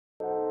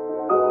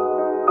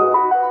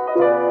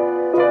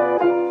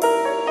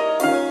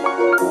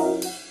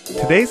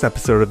Today's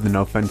episode of the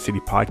No Fun City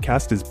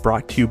podcast is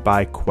brought to you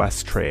by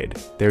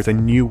Questrade. There's a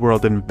new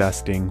world of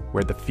investing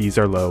where the fees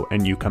are low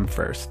and you come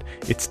first.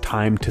 It's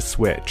time to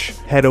switch.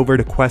 Head over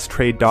to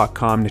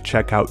questrade.com to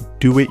check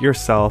out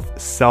do-it-yourself,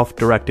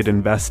 self-directed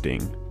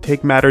investing.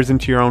 Take matters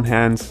into your own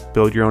hands,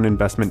 build your own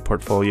investment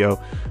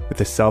portfolio with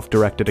a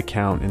self-directed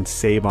account, and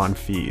save on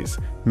fees.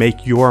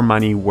 Make your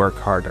money work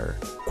harder.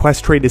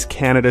 Questrade is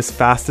Canada's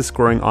fastest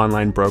growing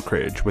online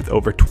brokerage with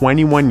over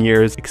 21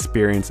 years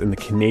experience in the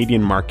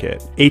Canadian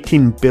market,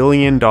 $18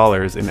 billion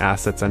in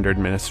assets under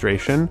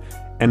administration,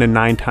 and a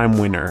 9-time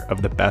winner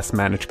of the best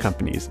managed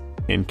companies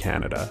in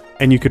Canada.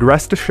 And you could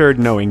rest assured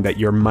knowing that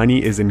your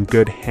money is in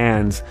good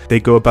hands. They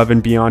go above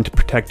and beyond to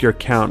protect your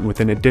account with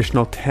an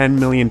additional $10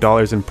 million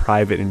in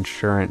private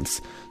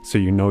insurance, so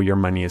you know your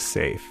money is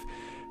safe.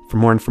 For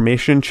more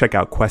information, check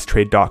out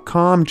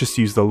questrade.com. Just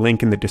use the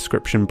link in the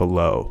description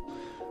below.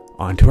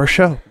 On to our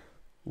show.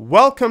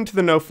 Welcome to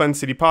the No Fun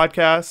City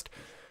podcast,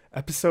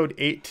 episode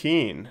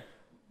 18.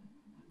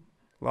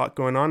 A lot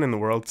going on in the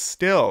world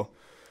still.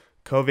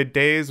 COVID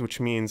days, which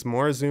means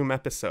more Zoom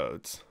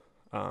episodes.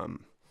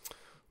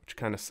 Which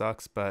kind of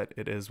sucks, but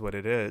it is what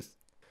it is.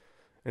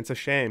 And it's a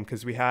shame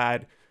because we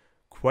had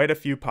quite a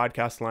few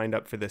podcasts lined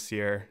up for this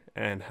year,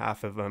 and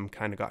half of them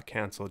kind of got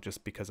canceled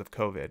just because of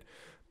COVID.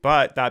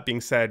 But that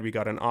being said, we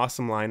got an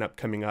awesome lineup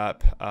coming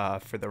up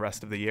for the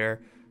rest of the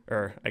year,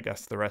 or I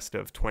guess the rest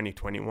of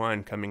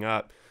 2021 coming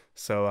up.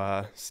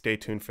 So stay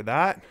tuned for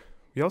that.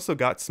 We also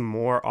got some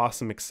more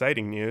awesome,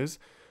 exciting news.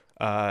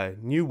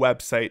 New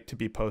website to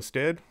be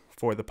posted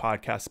for the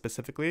podcast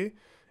specifically.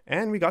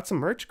 And we got some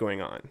merch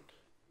going on.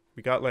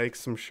 We got like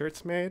some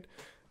shirts made,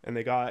 and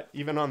they got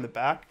even on the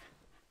back.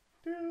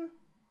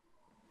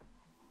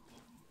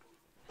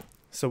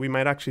 So we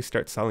might actually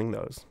start selling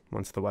those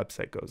once the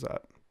website goes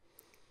up.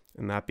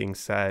 And that being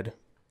said,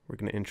 we're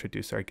going to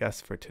introduce our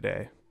guest for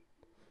today.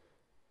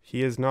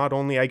 He is not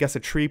only, I guess, a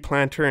tree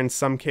planter in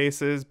some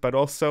cases, but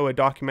also a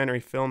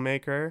documentary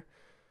filmmaker.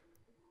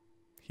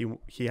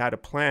 He had a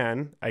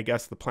plan. I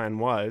guess the plan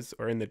was,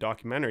 or in the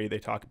documentary, they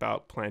talk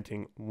about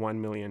planting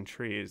 1 million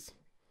trees.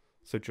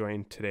 So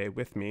joined today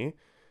with me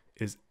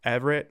is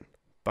Everett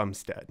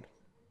Bumstead.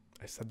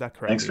 I said that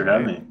correctly. Thanks for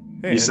having me.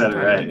 Hey, you said it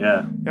right,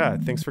 yeah. Yeah,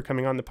 thanks for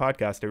coming on the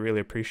podcast. I really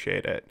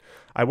appreciate it.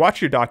 I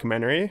watched your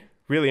documentary.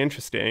 Really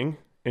interesting.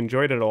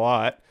 Enjoyed it a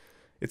lot.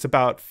 It's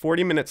about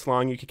 40 minutes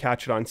long. You could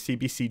catch it on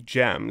CBC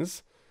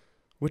Gems,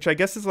 which I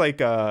guess is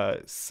like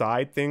a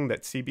side thing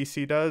that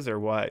CBC does, or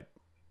what?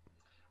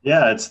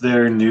 Yeah, it's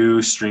their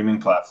new streaming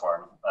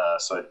platform.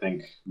 So I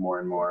think more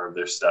and more of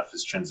their stuff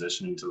is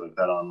transitioning to like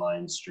that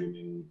online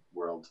streaming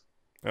world.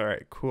 All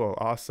right, cool.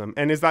 Awesome.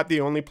 And is that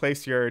the only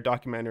place your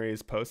documentary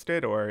is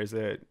posted, or is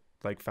it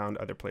like found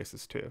other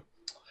places too?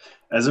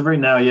 As of right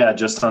now, yeah,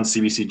 just on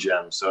CBC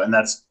Gems. So, and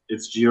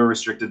it's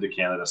geo-restricted to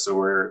Canada. So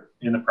we're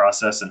in the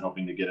process and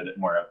hoping to get it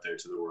more out there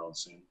to the world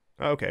soon.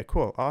 Okay,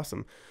 cool.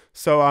 Awesome.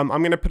 So I'm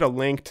going to put a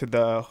link to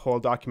the whole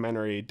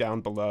documentary down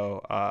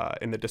below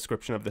in the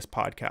description of this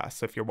podcast.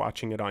 So if you're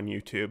watching it on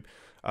YouTube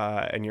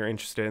and you're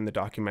interested in the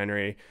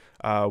documentary,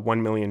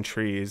 1 Million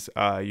Trees,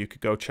 you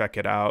could go check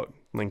it out.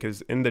 Link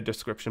is in the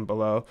description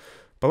below.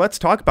 But let's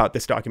talk about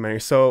this documentary.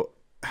 So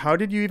how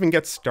did you even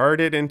get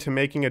started into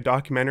making a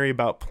documentary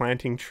about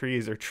planting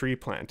trees or tree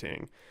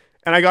planting?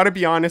 And I got to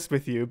be honest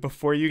with you,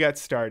 before you get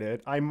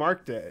started, I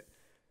marked it.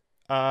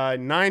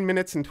 9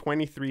 minutes and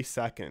 23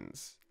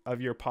 seconds of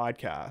your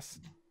podcast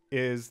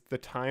is the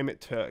time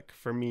it took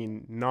for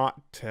me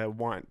not to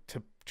want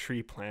to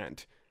tree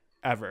plant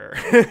ever.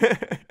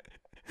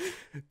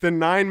 The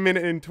 9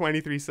 minute and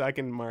 23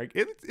 second mark,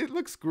 it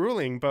looks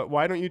grueling, but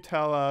why don't you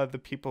tell the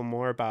people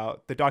more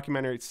about the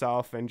documentary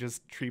itself and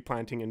just tree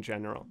planting in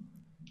general?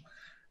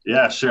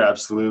 Yeah, sure,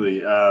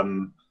 absolutely. I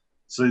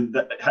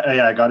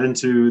got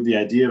into the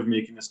idea of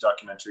making this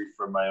documentary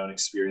from my own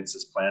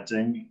experiences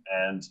planting,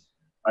 and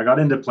I got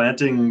into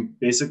planting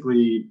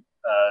basically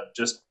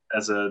just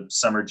as a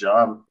summer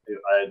job.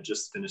 I had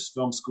just finished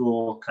film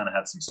school, kind of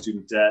had some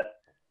student debt.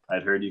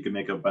 I'd heard you could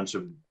make a bunch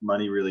of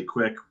money really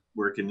quick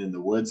working in the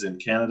woods in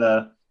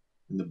Canada.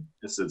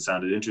 It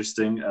sounded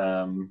interesting.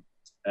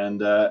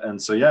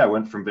 And so, yeah, I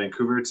went from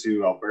Vancouver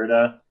to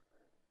Alberta,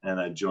 and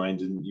I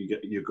joined, and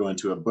you go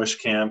into a bush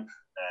camp,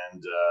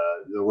 and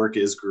the work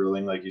is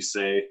grueling. Like you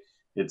say,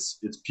 it's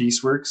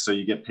piecework. So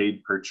you get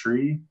paid per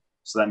tree.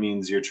 So that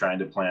means you're trying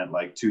to plant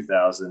like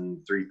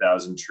 2,000,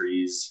 3,000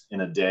 trees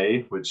in a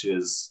day, which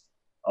is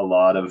a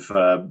lot of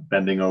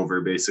bending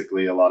over,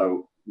 basically, a lot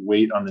of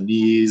weight on the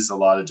knees, a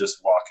lot of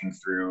just walking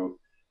through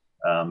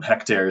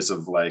hectares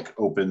of like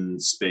open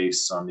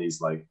space on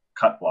these like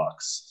cut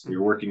blocks. So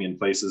you're working in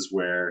places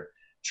where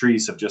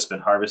trees have just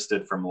been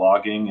harvested from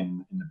logging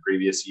in the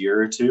previous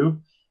year or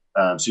two.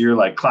 So you're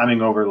like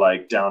climbing over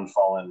like down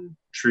fallen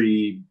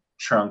tree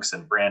trunks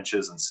and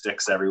branches and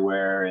sticks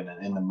everywhere and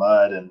in the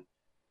mud, and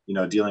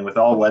dealing with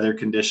all weather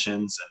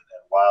conditions and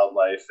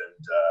wildlife,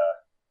 and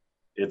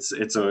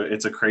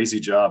it's a crazy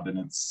job, and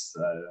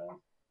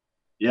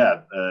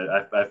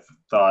I've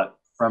thought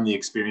from the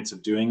experience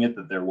of doing it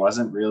that there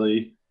wasn't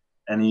really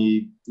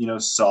any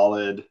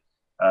solid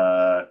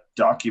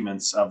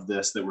documents of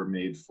this that were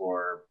made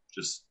for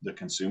just the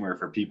consumer,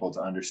 for people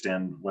to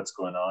understand what's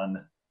going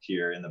on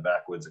here in the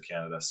backwoods of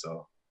Canada.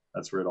 So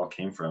that's where it all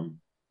came from.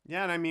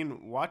 Yeah, and I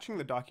mean, watching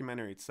the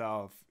documentary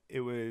itself,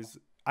 it was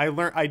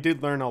I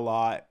did learn a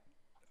lot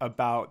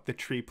about the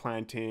tree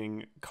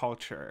planting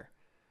culture.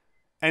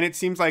 And it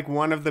seems like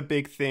one of the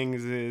big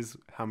things is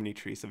how many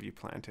trees have you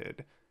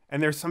planted?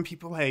 And there's some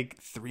people like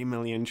 3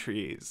 million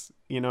trees,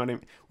 you know what I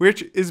mean?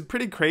 Which is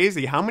pretty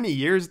crazy. How many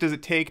years does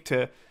it take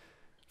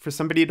for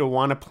somebody to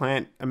want to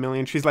plant 1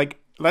 million trees?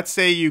 Like, let's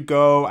say you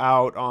go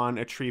out on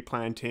a tree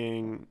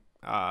planting,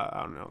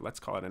 I don't know, let's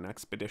call it an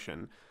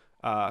expedition,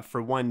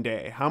 for one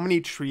day. How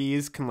many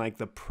trees can like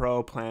the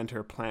pro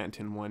planter plant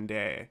in one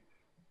day?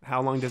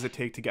 How long does it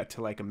take to get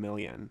to like 1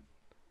 million?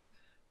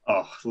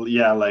 Oh,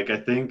 yeah. Like, I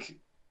think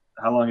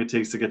how long it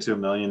takes to get to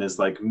 1 million is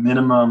like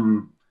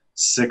minimum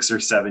 6 or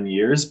 7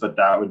 years, but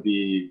that would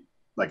be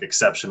like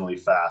exceptionally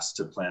fast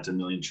to plant 1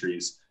 million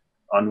trees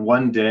on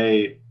one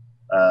day.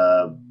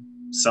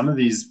 Some of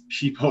these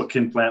people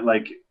can plant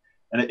like,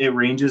 and it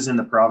ranges in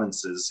the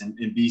provinces.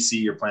 In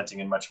BC, you're planting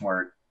in much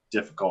more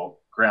difficult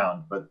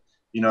ground, but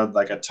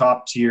like a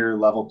top tier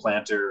level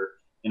planter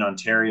in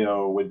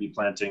Ontario would be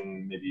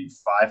planting maybe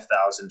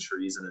 5,000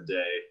 trees in a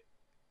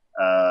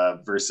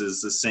day,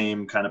 versus the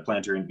same kind of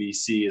planter in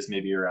BC is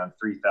maybe around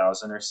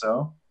 3,000 or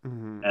so.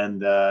 Mm-hmm.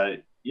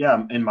 And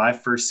yeah, in my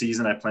first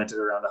season, I planted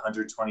around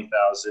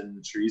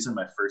 120,000 trees in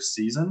my first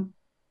season.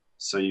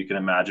 So you can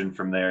imagine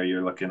from there,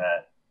 you're looking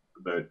at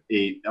about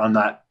 8 on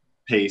that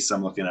pace.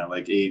 I'm looking at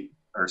like 8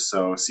 or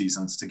so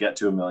seasons to get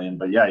to 1 million.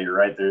 But yeah, you're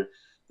right. There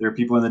are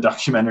people in the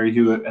documentary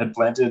who had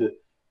planted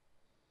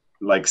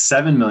like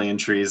 7 million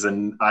trees,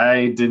 and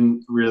I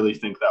didn't really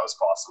think that was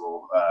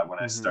possible when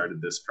I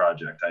started this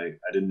project. I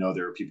didn't know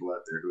there were people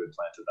out there who had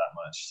planted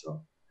that much.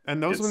 So,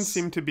 and those ones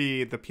seem to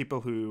be the people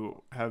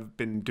who have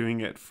been doing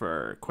it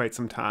for quite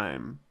some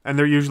time, and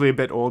they're usually a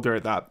bit older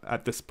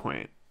at this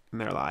point in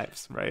their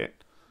lives, right?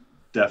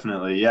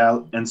 Definitely, yeah.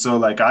 And so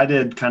like I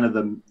did kind of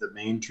the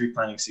main tree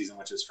planting season,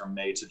 which is from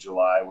May to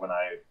July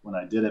when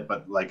I did it.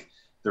 But like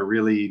the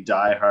really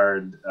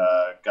diehard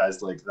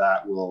guys like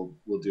that will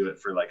do it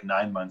for like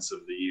 9 months of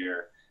the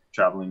year,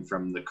 traveling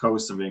from the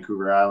coast of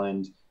Vancouver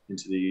Island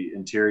into the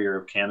interior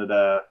of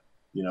Canada,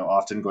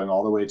 often going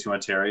all the way to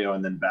Ontario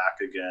and then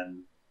back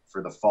again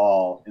for the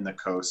fall in the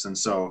coast. And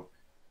so,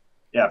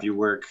 yeah, if you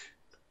work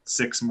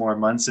 6 more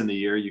months in the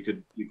year, you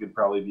could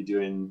probably be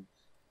doing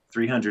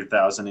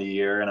 300,000 a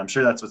year. And I'm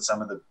sure that's what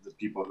some of the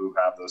people who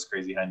have those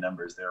crazy high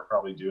numbers, they're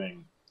probably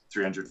doing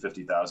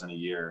 350,000 a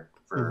year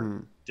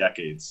for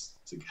decades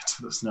to get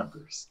to those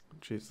numbers.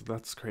 Jeez,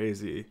 that's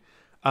crazy.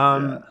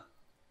 Yeah.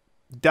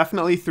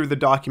 Definitely through the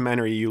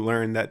documentary, you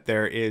learn that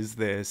there is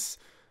this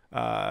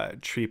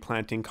tree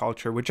planting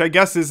culture, which I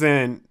guess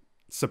isn't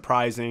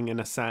surprising in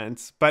a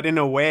sense, but in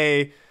a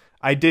way,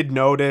 I did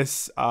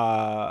notice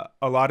a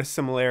lot of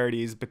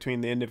similarities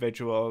between the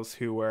individuals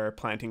who were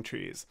planting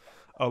trees.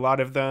 A lot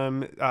of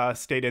them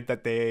stated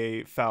that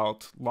they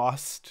felt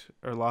lost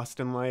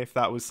in life.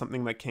 That was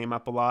something that came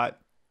up a lot.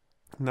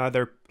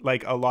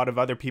 Like a lot of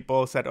other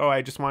people said, "Oh,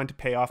 I just wanted to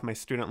pay off my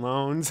student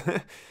loans,"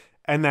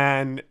 and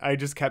then I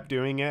just kept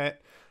doing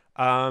it.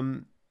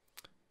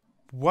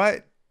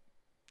 What,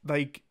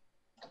 like,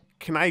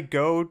 can I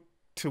go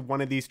to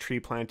one of these tree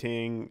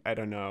planting, I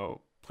don't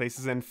know,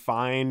 places and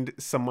find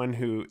someone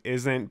who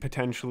isn't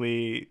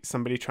potentially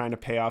somebody trying to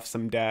pay off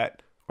some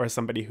debt or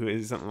somebody who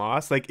isn't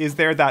lost? Like, is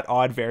there that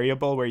odd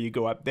variable where you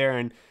go up there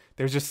and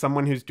there's just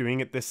someone who's doing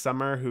it this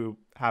summer who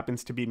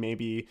happens to be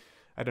maybe,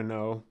 I don't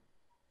know,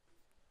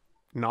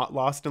 not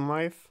lost in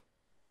life?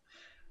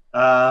 Or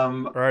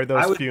are I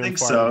those would few and think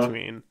far so.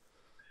 between?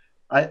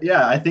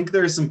 I think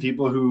there's some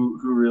people who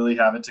really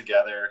have it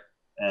together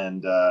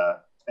and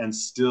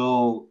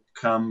still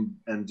come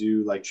and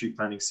do like tree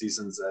planting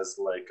seasons as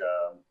like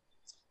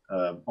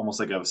almost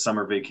like a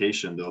summer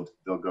vacation.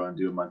 They'll go and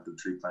do a month of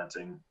tree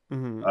planting.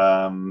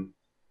 Mm-hmm.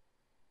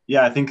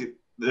 Yeah, I think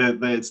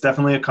it's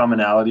definitely a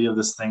commonality of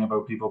this thing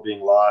about people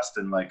being lost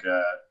and like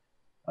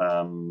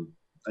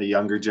a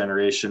younger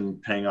generation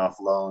paying off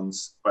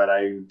loans. But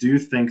I do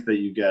think that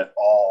you get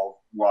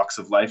all walks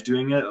of life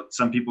doing it.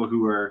 Some people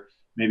who are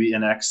maybe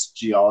an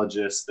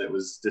ex-geologist that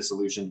was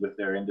disillusioned with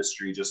their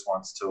industry just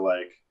wants to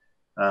like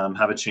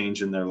have a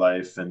change in their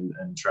life and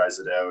tries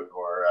it out.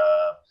 Or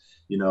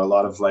a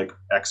lot of like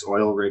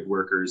ex-oil rig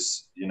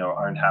workers,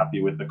 aren't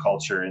happy with the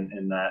culture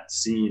in that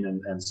scene,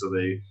 and so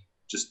they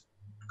just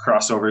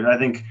cross over. And I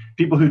think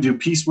people who do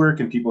piecework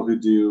and people who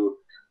do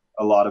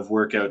a lot of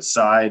work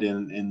outside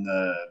in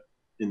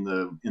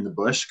the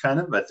bush, kind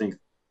of, I think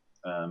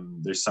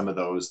there's some of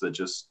those that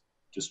just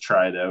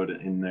try it out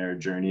in their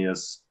journey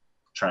as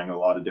trying a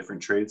lot of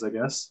different trades, I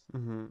guess.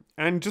 Mm-hmm.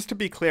 And just to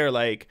be clear,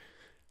 like,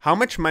 how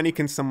much money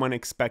can someone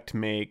expect to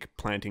make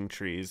planting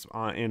trees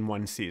in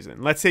one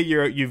season? Let's say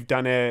you've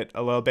done it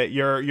a little bit.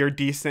 You're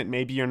decent.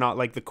 Maybe you're not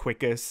like the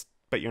quickest,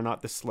 but you're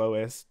not the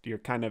slowest. You're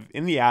kind of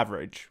in the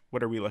average.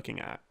 What are we looking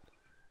at?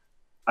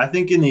 I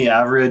think in the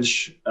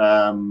average,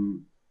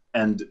 and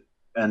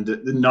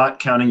not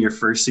counting your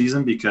first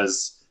season,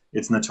 because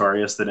it's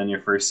notorious that in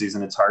your first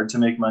season, it's hard to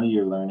make money.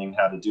 You're learning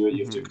how to do it.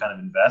 You have to kind of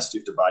invest. You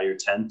have to buy your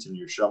tent and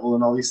your shovel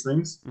and all these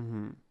things.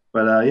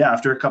 But yeah,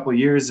 after a couple of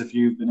years, if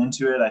you've been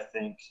into it, I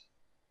think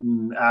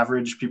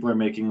average people are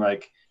making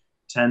like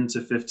 10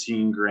 to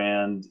 15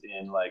 grand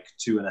in like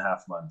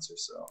 2.5 months or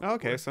so.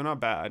 Okay, so not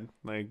bad.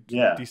 Like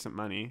yeah, decent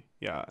money.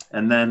 Yeah.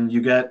 And then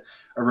you get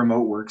a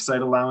remote work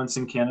site allowance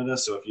in Canada.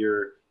 So if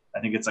you're, I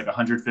think it's like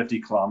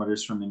 150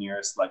 kilometers from the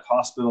nearest like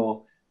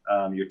hospital,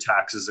 your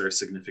taxes are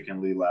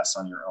significantly less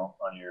on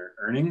your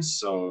earnings.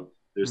 So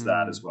there's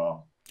that as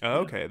well. Oh,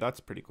 okay, that's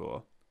pretty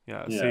cool.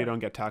 Yeah, so Yeah. you don't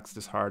get taxed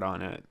as hard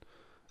on it.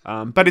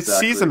 But it's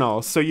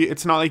seasonal, so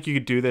it's not like you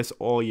could do this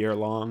all year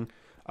long.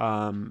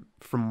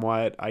 From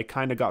what I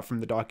kind of got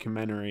from the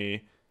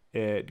documentary,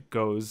 it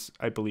goes,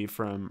 I believe,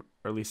 from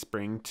early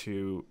spring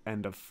to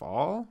end of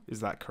fall.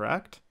 Is that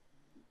correct?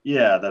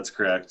 Yeah, that's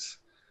correct.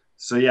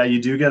 So yeah,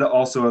 you do get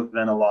also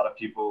then a lot of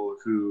people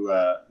who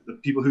the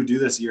people who do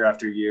this year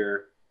after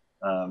year.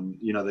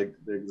 You know,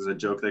 there's a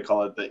joke, they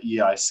call it the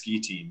EI ski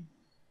team.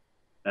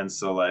 And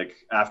so like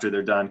after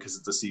they're done, because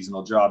it's a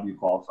seasonal job, you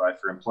qualify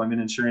for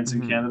employment insurance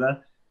in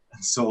Canada.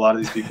 And so a lot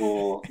of these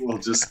people will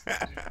just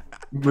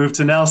move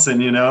to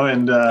Nelson, you know,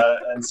 and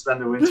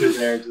spend the winter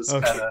there, just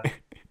kind of.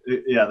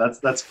 Yeah,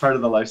 that's part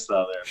of the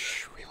lifestyle there.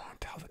 Shh, we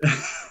won't tell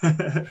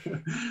them.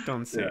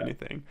 Don't say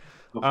anything.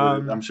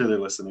 I'm sure they're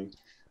listening.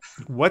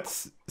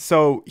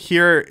 So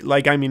here,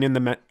 like, I mean, in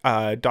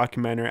the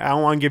documentary, I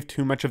don't want to give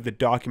too much of the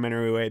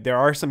documentary away. There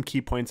are some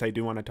key points I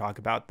do want to talk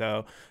about,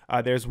 though.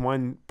 There's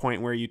one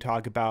point where you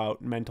talk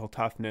about mental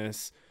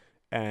toughness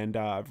and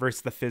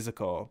versus the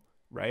physical,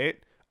 right?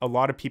 A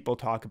lot of people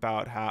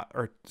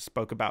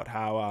spoke about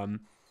how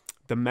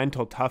the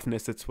mental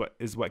toughness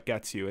is what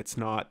gets you. It's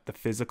not the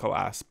physical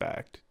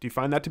aspect. Do you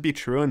find that to be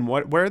true? And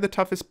where are the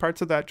toughest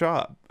parts of that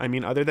job? I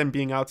mean, other than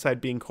being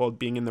outside, being cold,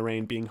 being in the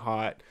rain, being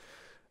hot,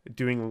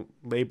 doing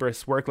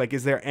laborious work, like,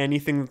 is there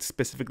anything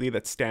specifically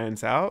that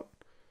stands out?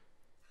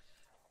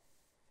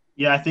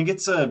 Yeah, I think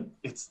it's a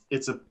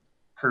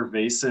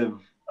pervasive,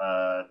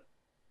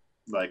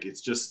 like, it's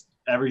just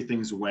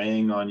everything's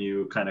weighing on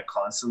you kind of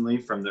constantly,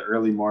 from the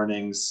early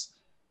mornings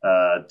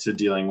to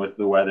dealing with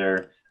the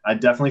weather. I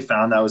definitely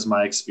found that was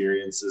my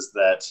experience, is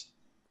that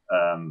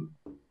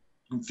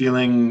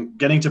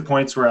getting to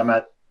points where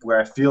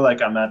I feel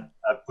like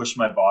I've pushed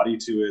my body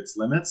to its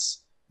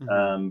limits.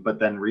 But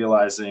then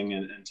realizing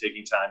and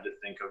taking time to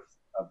think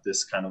of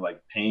this kind of like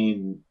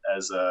pain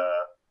as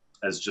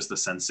just a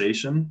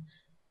sensation.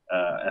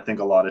 I think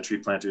a lot of tree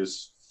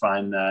planters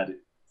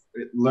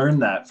learn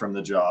that from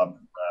the job,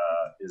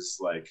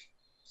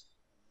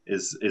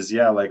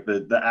 yeah, like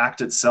the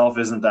act itself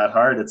isn't that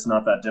hard. It's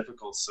not that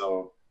difficult.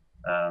 So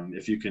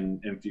if you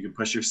can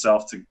push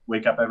yourself to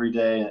wake up every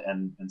day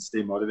and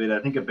stay motivated,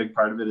 I think a big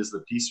part of it is the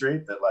piece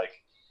rate, that like,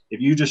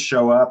 if you just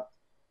show up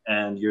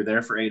and you're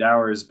there for 8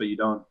 hours, but you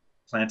don't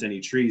plant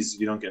any trees,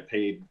 you don't get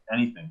paid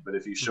anything. But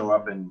if you show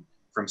up and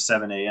from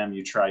 7 a.m.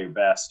 you try your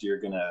best, you're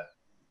going to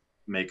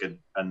make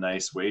a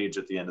nice wage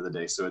at the end of the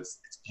day. So it's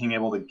being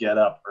able to get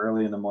up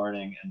early in the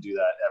morning and do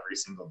that every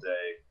single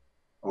day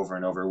over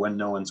and over when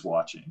no one's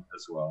watching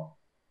as well.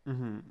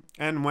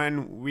 And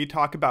when we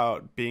talk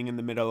about being in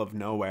the middle of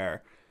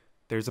nowhere,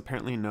 there's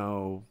apparently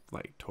no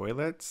like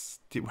toilets.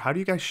 How do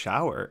you guys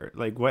shower?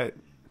 Like what?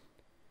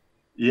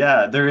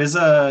 Yeah, there is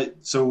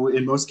so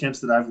in most camps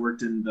that I've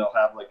worked in, they'll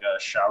have like a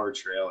shower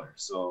trailer.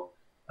 So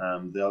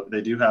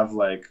they do have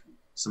like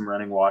some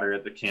running water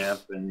at the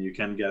camp, and you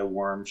can get a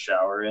warm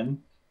shower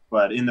in.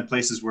 But in the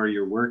places where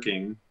you're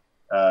working,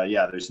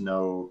 yeah, there's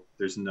no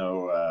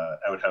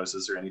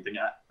outhouses or anything.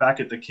 Back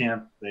at the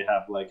camp, they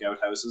have like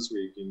outhouses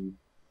where you can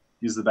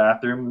use the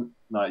bathroom.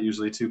 Not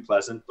usually too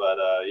pleasant, but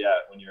yeah,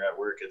 when you're at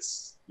work,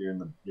 you're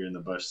in the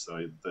bush,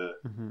 so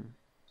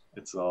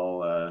it's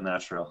all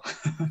natural.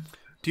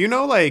 Do you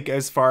know, like,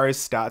 as far as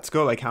stats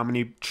go, like how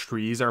many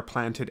trees are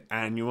planted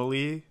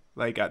annually,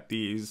 like at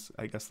these,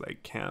 I guess,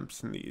 like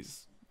camps and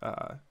these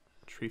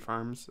tree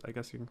farms, I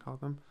guess you can call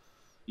them?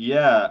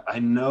 Yeah, I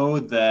know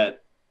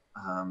that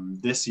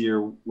this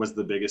year was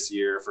the biggest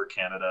year for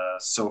Canada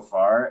so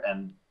far,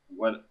 and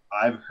what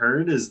I've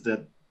heard is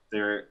that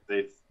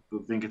they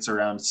think it's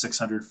around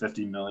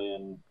 650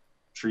 million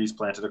trees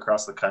planted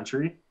across the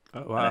country.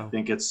 Oh, wow. And I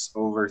think it's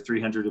over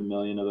 300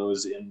 million of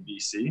those in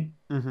BC.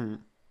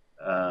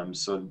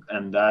 So,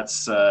 and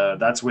that's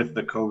with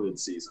the COVID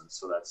season.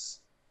 So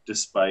that's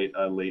despite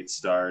a late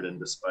start and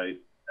despite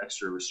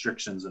extra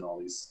restrictions and all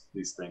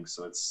these things.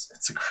 So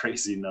it's a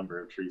crazy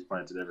number of trees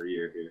planted every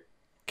year here.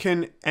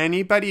 Can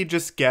anybody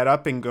just get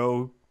up and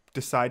go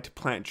decide to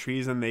plant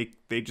trees and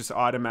they just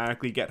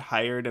automatically get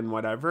hired and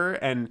whatever?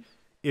 And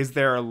is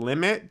there a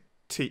limit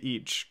to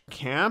each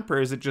camp, or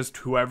is it just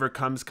whoever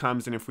comes,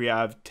 and if we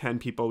have 10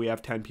 people, we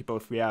have 10 people.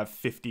 If we have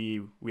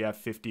 50, we have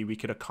 50. We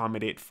could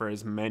accommodate for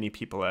as many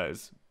people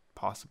as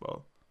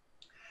possible?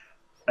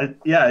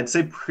 Yeah, I'd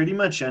say pretty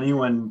much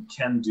anyone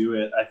can do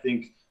it. I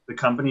think the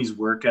companies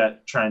work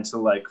at trying to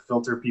like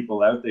filter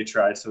people out. They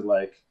try to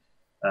like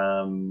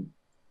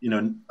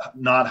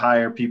not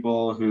hire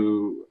people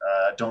who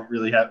don't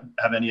really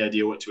have any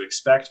idea what to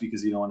expect,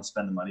 because you don't want to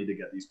spend the money to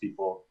get these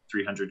people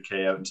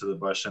 300K out into the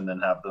bush and then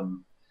have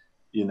them,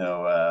 Just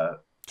want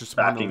to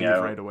backing leave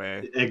out. right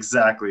away.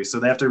 Exactly. So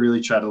they have to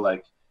really try to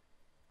like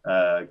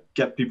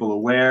get people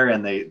aware,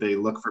 and they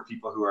look for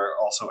people who are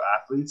also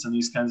athletes and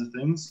these kinds of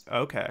things.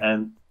 Okay.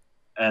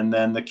 And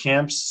then the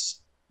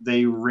camps,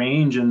 they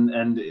range,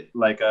 and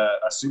like a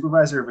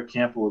supervisor of a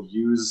camp will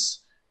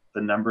use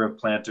the number of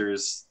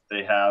planters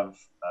they have,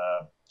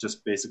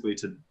 just basically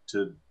to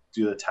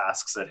do the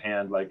tasks at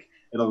hand. Like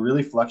it'll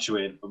really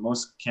fluctuate, but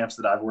most camps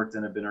that I've worked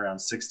in have been around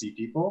 60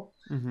 people.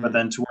 Mm-hmm. But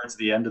then towards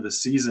the end of the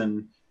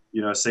season,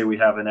 say we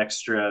have an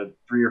extra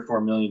 3 or 4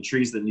 million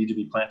trees that need to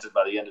be planted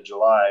by the end of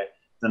July,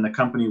 then the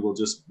company will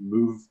just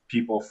move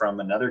people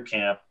from another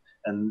camp,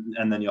 and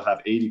then you'll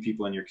have 80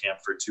 people in your camp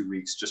for 2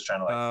 weeks just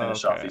trying to like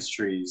finish off these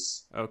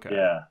trees. Okay.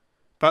 Yeah.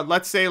 But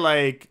let's say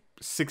like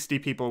 60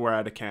 people were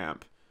at a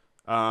camp,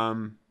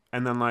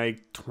 and then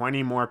like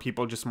 20 more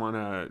people just want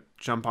to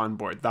jump on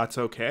board. That's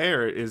okay?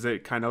 Or is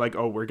it kind of like,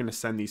 oh, we're going to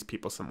send these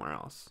people somewhere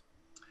else?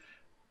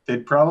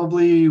 They'd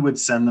probably would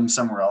send them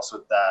somewhere else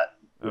with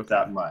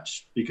that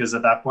much, because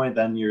at that point,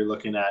 then you're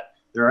looking at,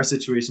 there are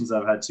situations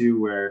I've had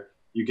too where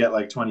you get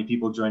like 20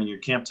 people joining your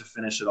camp to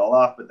finish it all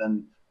off, but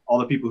then all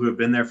the people who have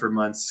been there for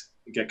months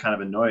get kind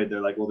of annoyed.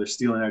 They're like, well, they're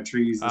stealing our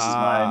trees. This is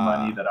my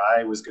money that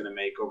I was going to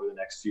make over the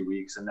next few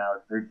weeks, and now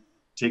they're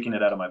taking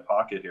it out of my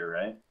pocket here,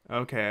 right?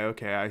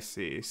 Okay, I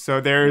see. So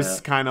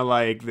there's kind of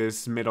like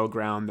this middle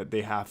ground that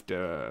they have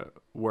to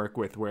work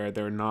with, where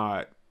they're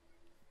not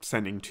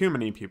sending too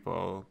many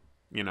people,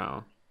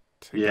 to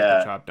get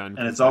the job done.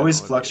 And it's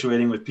always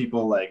fluctuating with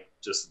people like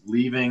just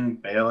leaving,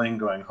 bailing,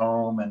 going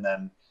home, and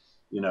then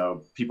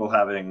people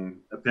having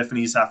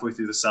epiphanies halfway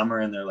through the summer,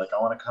 and they're like,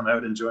 I want to come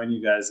out and join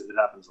you guys. It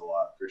happens a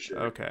lot, for sure.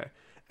 Okay.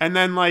 And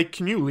then like,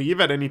 can you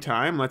leave at any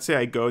time? Let's say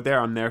I go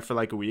there, I'm there for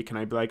like a week, and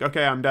I'd be like,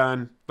 okay, I'm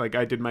done. Like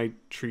I did my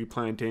tree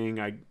planting.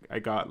 I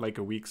got like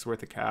a week's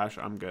worth of cash.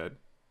 I'm good.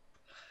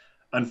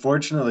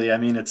 Unfortunately, I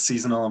mean, it's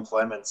seasonal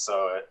employment.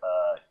 So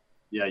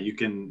you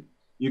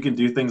can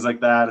do things like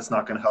that. It's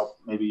not going to help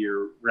maybe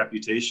your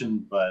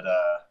reputation, but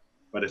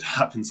it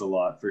happens a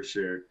lot, for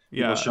sure.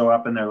 People show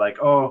up and they're like,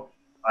 oh,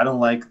 I don't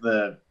like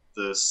the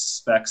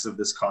specs of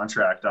this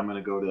contract. I'm going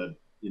to go to,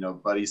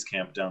 buddy's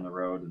camp down the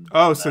road.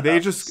 And so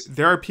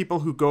there are people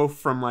who go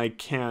from like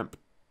camp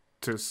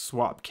to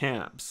swap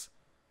camps.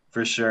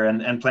 For sure.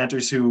 And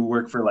planters who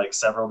work for like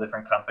several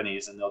different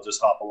companies, and they'll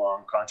just hop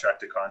along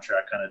contract to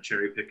contract, kind of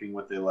cherry picking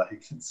what they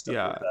like and stuff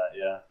like that.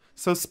 Yeah.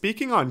 So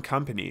speaking on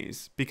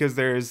companies, because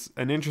there's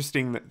an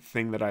interesting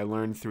thing that I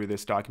learned through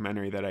this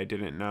documentary that I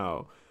didn't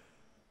know.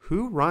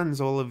 Who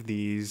runs all of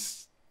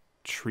these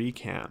tree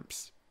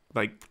camps?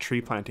 Like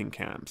tree planting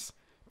camps,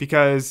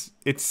 because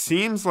it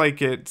seems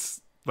like it's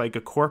like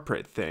a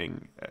corporate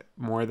thing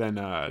more than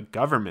a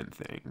government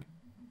thing.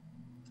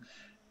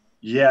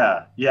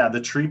 Yeah, the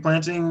tree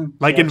planting,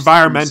 like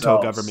environmental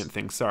government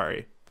thing.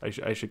 Sorry,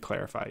 I should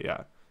clarify.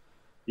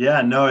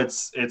 Yeah. No,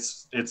 it's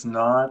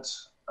not.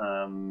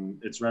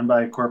 It's run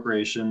by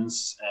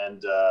corporations,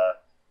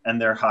 and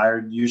they're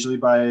hired usually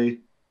by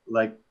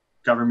like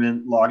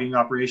government logging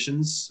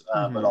operations,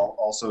 but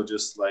also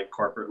just like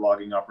corporate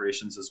logging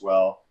operations as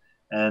well.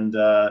 And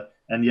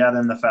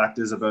then the fact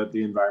is about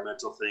the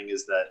environmental thing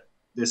is that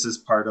this is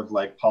part of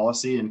like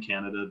policy in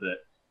Canada that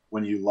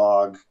when you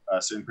log,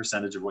 a certain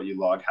percentage of what you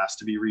log has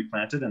to be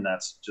replanted, and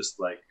that's just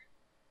like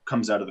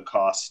comes out of the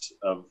cost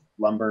of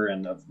lumber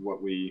and of what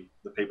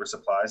the paper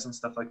supplies and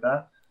stuff like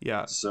that.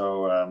 Yeah.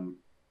 So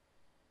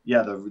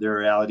the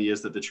reality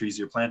is that the trees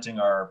you're planting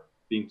are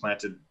being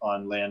planted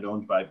on land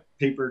owned by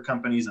paper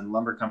companies and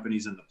lumber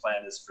companies, and the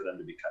plan is for them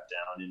to be cut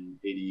down in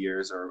 80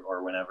 years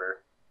or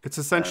whenever. It's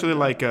essentially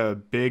like a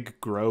big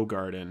grow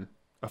garden,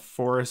 a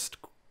forest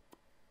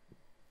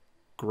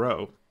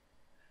grow.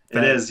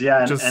 It is,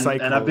 yeah.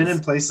 And I've been in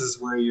places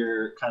where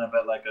you're kind of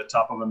at like a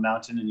top of a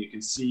mountain, and you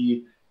can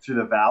see through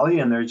the valley,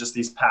 and there's just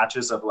these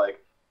patches of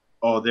like,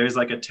 oh, there's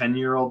like a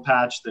 10-year-old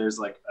patch, there's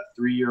like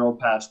a 3-year-old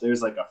patch,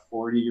 there's like a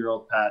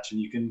 40-year-old patch, and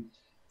you can,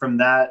 from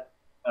that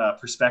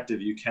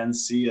perspective, you can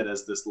see it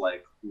as this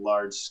like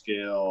large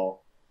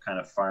scale kind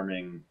of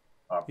farming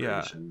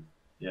operation.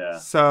 Yeah.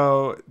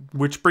 So,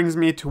 which brings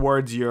me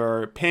towards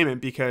your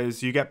payment,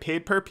 because you get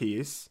paid per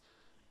piece,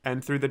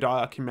 and through the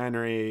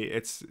documentary,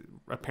 it's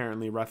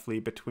apparently roughly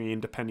between,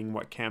 depending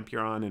what camp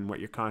you're on and what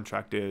your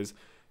contract is,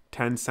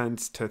 10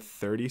 cents to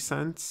 30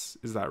 cents.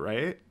 Is that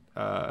right?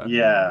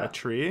 A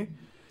tree.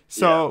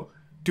 So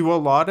do a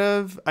lot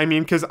of, I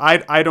mean, because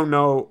I don't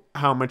know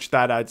how much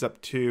that adds up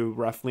to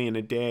roughly in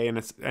a day, and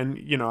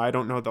I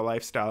don't know the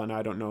lifestyle, and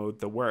I don't know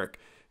the work.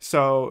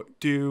 So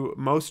do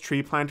most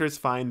tree planters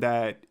find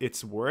that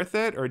it's worth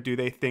it, or do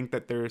they think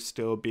that they're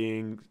still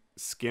being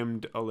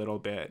skimmed a little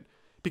bit?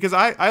 Because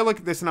I look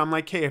at this and I'm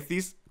like, hey, if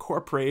these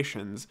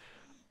corporations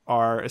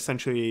are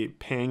essentially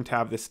paying to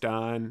have this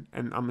done,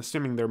 and I'm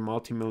assuming they're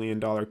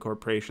multi-million-dollar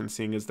corporations,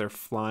 seeing as they're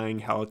flying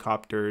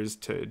helicopters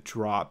to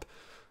drop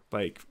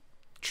like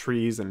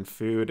trees and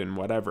food and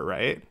whatever,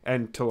 right?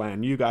 And to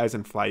land you guys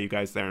and fly you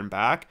guys there and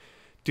back.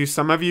 Do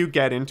some of you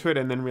get into it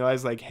and then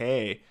realize like,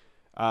 hey,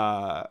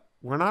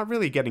 we're not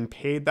really getting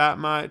paid that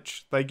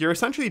much? Like, you're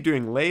essentially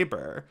doing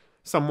labor.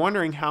 So I'm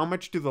wondering, how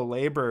much do the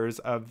laborers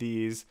of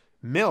these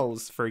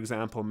mills, for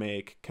example,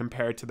 make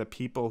compared to the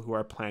people who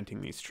are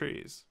planting these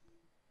trees?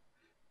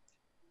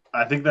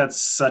 I think that's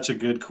such a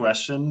good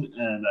question,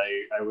 and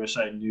I wish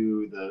I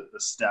knew the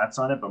stats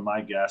on it. But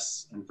my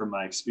guess, and from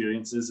my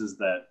experiences, is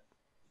that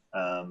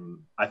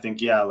I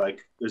think, yeah,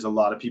 like there's a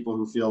lot of people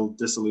who feel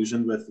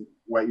disillusioned with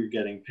what you're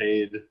getting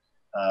paid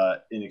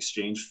in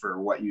exchange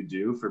for what you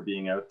do, for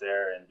being out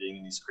there and being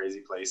in these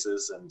crazy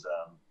places. And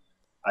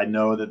I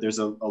know that there's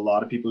a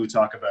lot of people who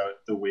talk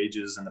about the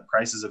wages and the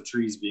prices of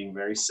trees being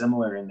very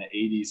similar in the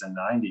 80s and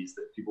 90s,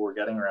 that people were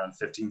getting around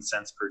 15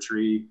 cents per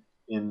tree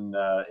in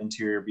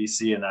interior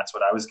BC. And that's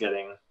what I was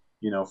getting,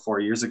 4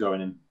 years ago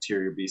in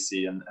interior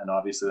BC. And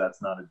obviously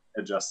that's not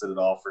adjusted at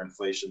all for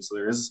inflation. So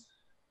there is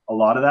a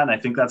lot of that. And I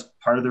think that's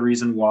part of the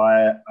reason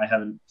why I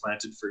haven't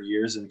planted for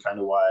years, and kind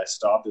of why I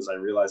stopped, is I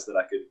realized that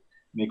I could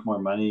make more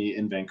money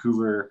in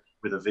Vancouver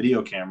with a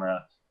video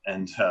camera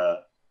and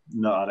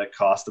not at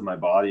cost of my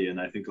body. And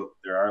I think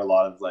there are a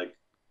lot of like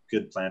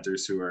good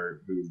planters who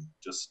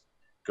just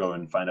go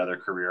and find other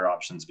career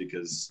options,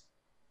 because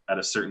at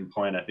a certain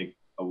point, I think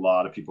a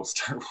lot of people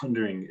start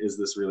wondering, is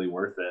this really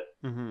worth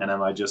it? Mm-hmm. And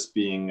am I just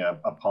being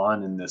a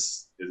pawn in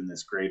this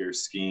greater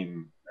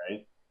scheme,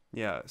 right?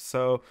 Yeah.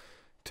 So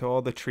to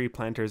all the tree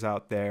planters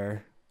out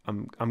there,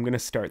 I'm going to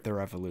start the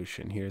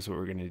revolution. Here's what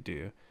we're going to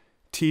do.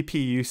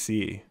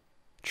 TPUC,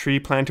 Tree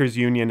Planters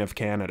Union of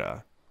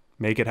Canada.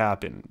 Make it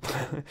happen.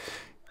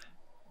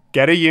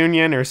 Get a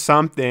union or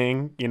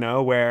something,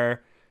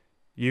 where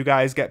you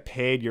guys get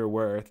paid your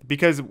worth.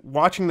 Because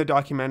watching the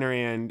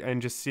documentary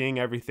and just seeing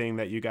everything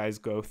that you guys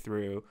go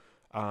through,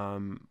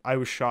 I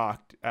was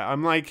shocked.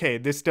 I'm like, hey,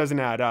 this doesn't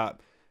add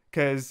up,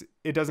 because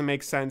it doesn't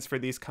make sense for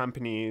these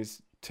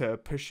companies to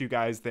push you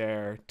guys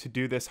there to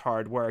do this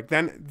hard work.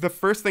 Then the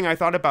first thing I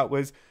thought about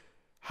was,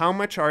 how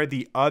much are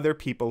the other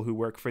people who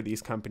work for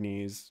these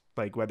companies,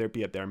 like whether it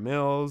be at their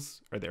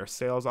mills or their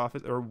sales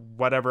office or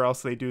whatever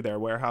else they do, their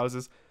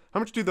warehouses, how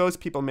much do those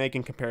people make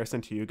in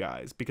comparison to you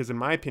guys? Because in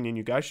my opinion,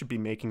 you guys should be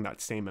making that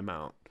same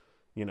amount,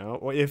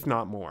 or if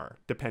not more,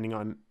 depending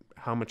on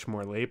how much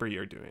more labor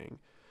you're doing.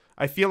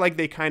 I feel like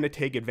they kind of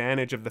take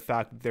advantage of the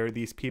fact that there are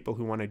these people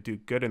who want to do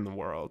good in the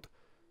world.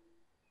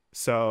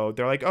 So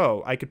they're like,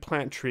 oh, I could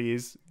plant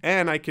trees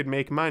and I could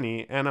make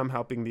money and I'm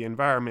helping the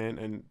environment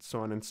and so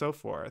on and so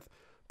forth.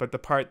 But the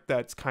part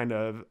that's kind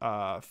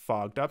of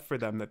fogged up for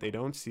them that they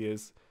don't see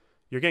is,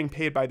 you're getting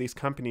paid by these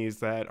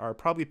companies that are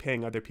probably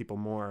paying other people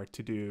more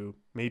to do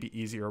maybe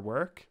easier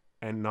work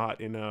and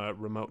not in a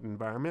remote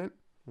environment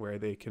where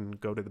they can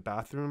go to the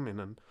bathroom in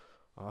an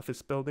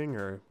office building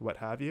or what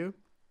have you.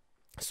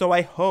 So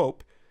I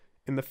hope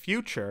in the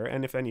future,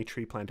 and if any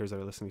tree planters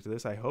are listening to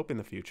this, I hope in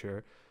the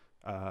future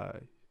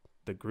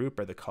the group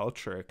or the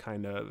culture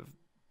kind of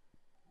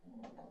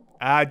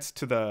adds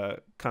to the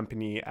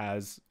company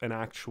as an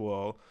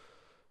actual,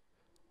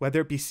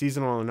 whether it be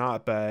seasonal or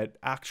not, but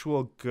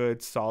actual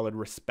good, solid,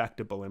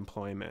 respectable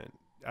employment,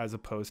 as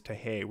opposed to,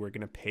 hey, we're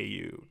going to pay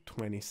you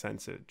 20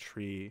 cents a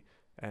tree.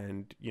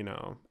 And,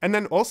 and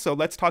then also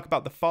let's talk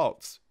about the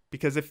faults,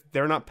 because if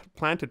they're not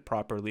planted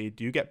properly,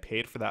 do you get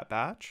paid for that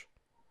batch?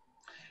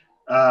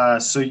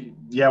 So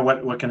yeah,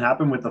 what can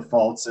happen with the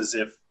faults is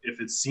if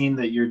it's seen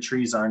that your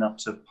trees aren't up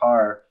to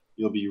par,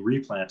 you'll be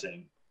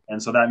replanting.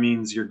 And so that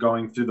means you're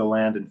going through the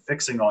land and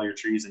fixing all your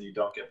trees, and you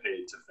don't get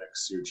paid to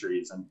fix your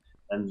trees.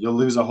 And you'll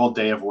lose a whole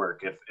day of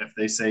work. If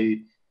they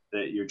say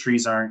that your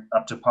trees aren't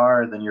up to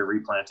par, then you're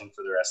replanting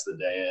for the rest of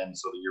the day. And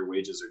so your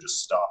wages are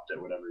just stopped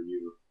at whatever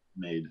you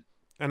made.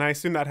 And I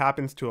assume that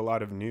happens to a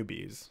lot of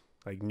newbies,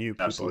 like new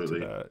people Absolutely.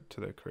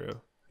 to the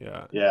crew.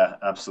 Yeah. Yeah,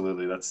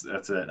 absolutely. That's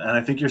it. And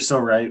I think you're so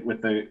right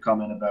with the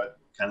comment about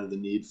kind of the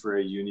need for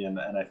a union.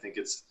 And I think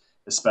it's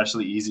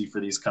especially easy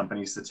for these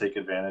companies to take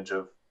advantage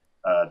of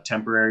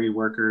temporary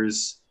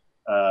workers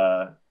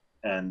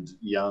and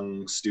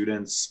young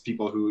students,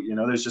 people who,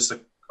 there's just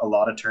a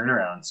lot of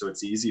turnaround. So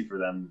it's easy for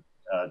them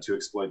to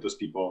exploit those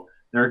people.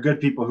 There are good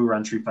people who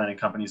run tree planting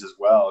companies as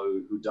well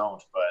who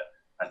don't, but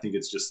I think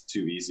it's just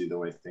too easy the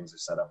way things are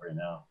set up right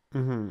now.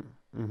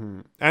 Mm-hmm. Mm-hmm.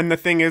 And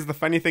the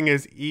funny thing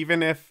is,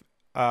 even if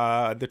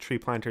the tree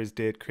planters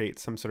did create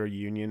some sort of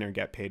union or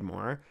get paid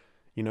more,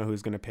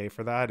 who's going to pay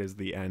for that is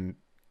the end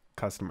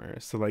customer.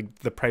 So like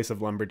the price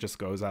of lumber just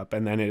goes up,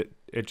 and then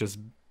it just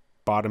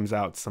bottoms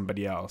out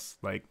somebody else,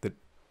 like the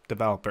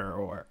developer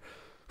or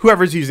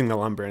whoever's using the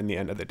lumber in the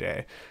end of the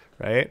day,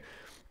 right?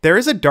 There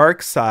is a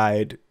dark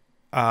side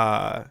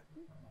to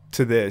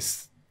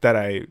this that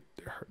I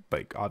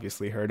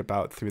obviously heard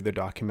about through the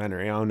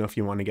documentary. I don't know if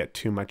you want to get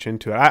too much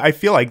into it. I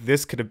feel like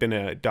this could have been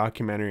a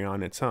documentary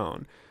on its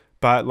own,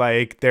 but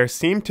there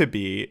seemed to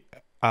be,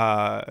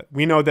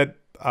 we know that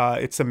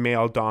it's a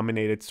male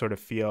dominated sort of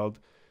field.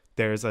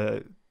 There's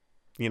a,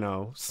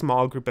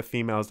 small group of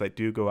females that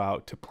do go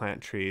out to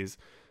plant trees,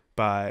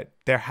 but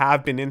there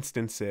have been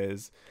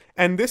instances,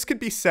 and this could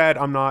be said,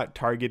 I'm not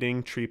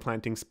targeting tree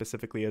planting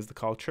specifically as the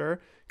culture,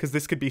 because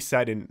this could be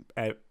said in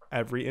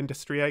every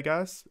industry, I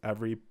guess.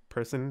 Every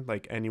person,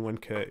 like anyone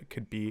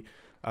could be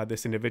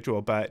this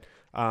individual, but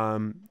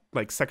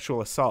like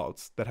sexual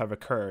assaults that have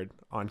occurred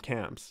on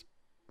camps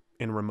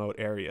in remote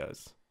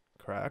areas,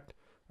 correct?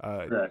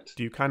 Correct.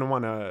 Do you kind of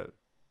want to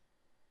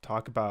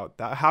talk about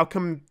that? How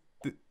come,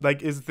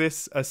 like, is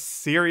this a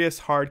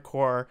serious,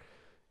 hardcore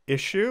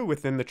issue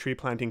within the tree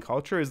planting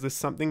culture? Is this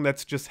something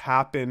that's just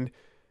happened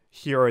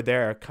here or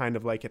there, kind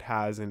of like it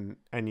has in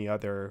any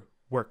other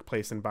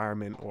workplace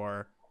environment,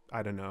 or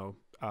I don't know,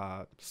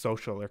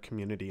 social or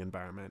community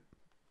environment?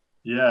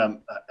 Yeah,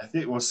 I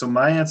think, well, so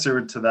my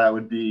answer to that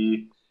would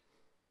be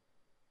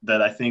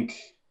that I think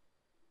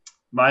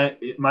my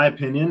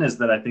opinion is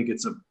that I think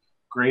it's a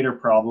greater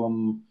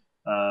problem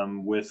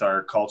with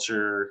our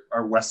culture,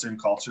 our Western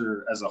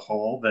culture as a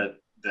whole,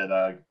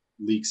 that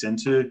leaks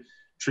into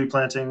tree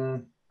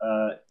planting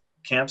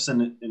camps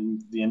in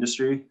the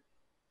industry.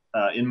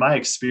 In my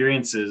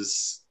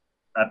experiences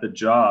at the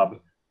job,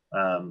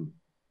 um,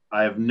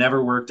 I have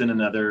never worked in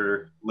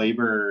another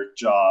labor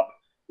job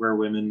where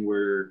women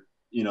were,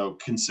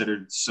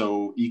 considered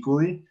so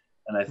equally.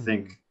 And I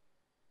think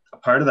Mm-hmm. a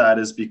part of that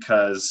is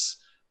because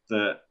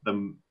the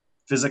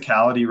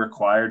physicality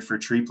required for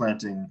tree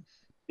planting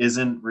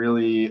isn't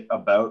really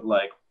about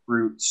like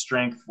brute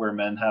strength where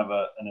men have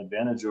an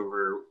advantage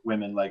over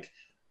women. Like,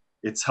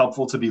 it's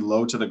helpful to be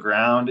low to the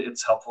ground.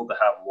 It's helpful to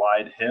have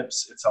wide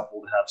hips. It's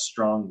helpful to have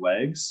strong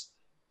legs,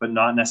 but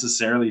not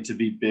necessarily to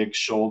be big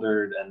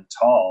shouldered and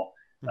tall.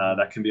 Mm-hmm.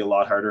 That can be a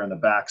lot harder in the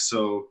back.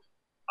 So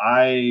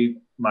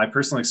my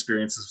personal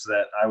experience is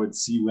that I would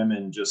see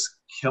women just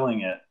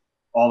killing it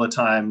all the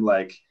time,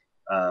 like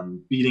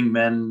beating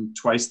men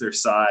twice their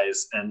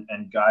size,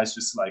 and guys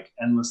just like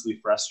endlessly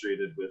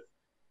frustrated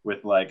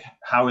with like,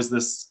 how is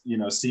this,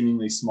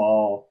 seemingly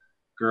small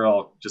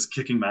girl just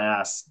kicking my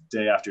ass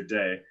day after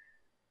day?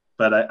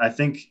 But I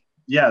think,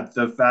 yeah,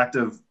 the fact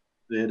of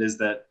it is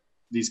that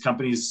these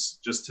companies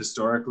just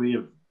historically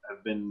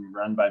have been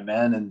run by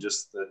men, and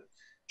just the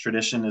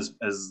tradition is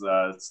it's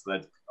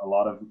that a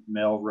lot of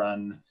male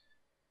run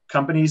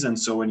companies. And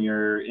so when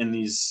you're in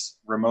these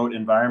remote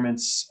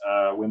environments,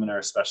 women are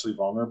especially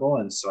vulnerable.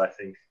 And so I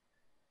think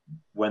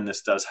when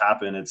this does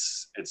happen,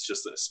 it's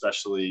just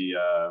especially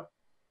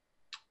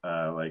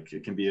like,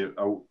 it can be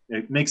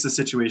it makes the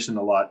situation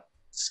a lot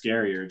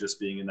scarier just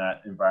being in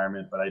that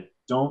environment. But I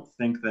don't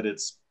think that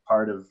it's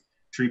part of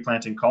tree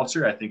planting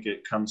culture. I think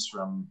it comes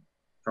from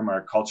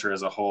our culture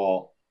as a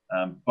whole.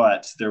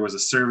 But there was a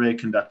survey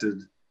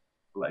conducted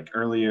like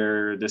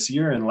earlier this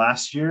year and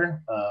last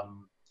year,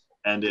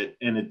 and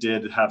it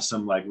did have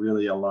some like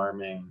really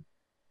alarming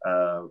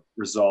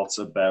results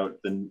about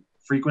the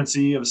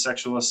frequency of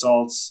sexual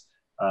assaults,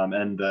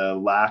 and the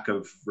lack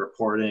of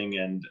reporting,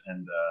 and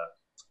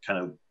kind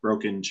of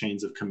broken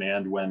chains of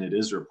command when it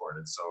is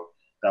reported. So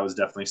that was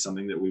definitely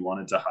something that we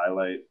wanted to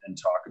highlight and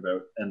talk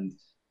about. And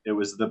it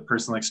was the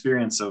personal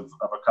experience of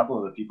a couple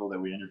of the people that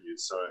we interviewed.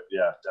 So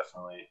yeah,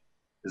 definitely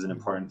is an Mm-hmm.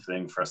 important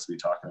thing for us to be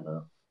talking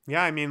about.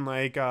 Yeah, I mean,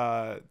 like,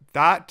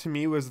 that to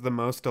me was the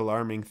most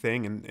alarming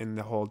thing in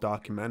the whole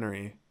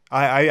documentary.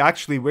 I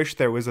actually wish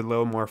there was a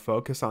little more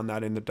focus on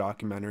that in the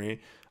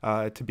documentary,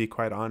 to be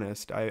quite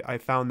honest. I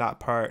found that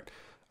part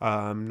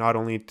not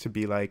only to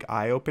be like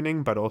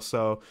eye-opening, but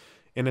also,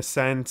 in a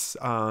sense,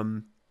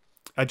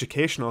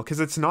 educational, because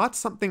it's not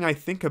something I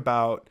think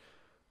about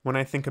when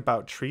I think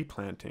about tree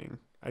planting.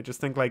 I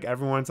just think like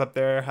everyone's up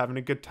there having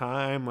a good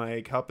time,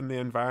 like helping the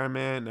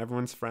environment, and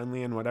everyone's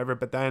friendly and whatever.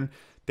 But then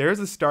there's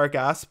a stark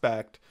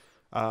aspect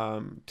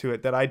to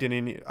it that I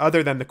didn't,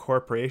 other than the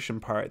corporation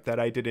part, that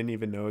I didn't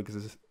even know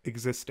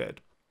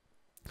existed.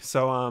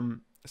 So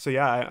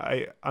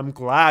yeah, I'm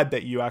glad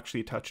that you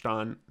actually touched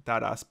on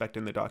that aspect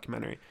in the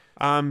documentary.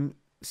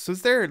 So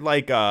is there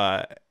like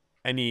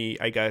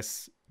any, I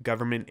guess,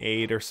 government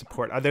aid or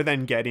support other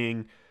than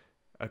getting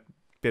a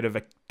bit of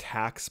a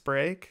tax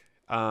break?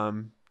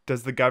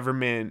 Does the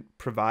government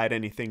provide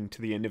anything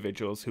to the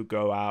individuals who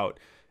go out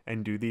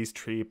and do these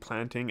tree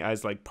planting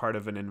as like part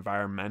of an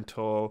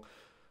environmental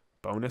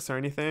bonus or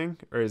anything?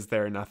 Or is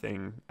there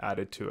nothing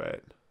added to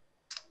it?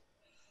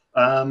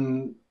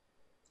 Um,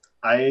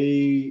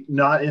 I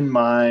not in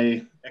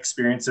my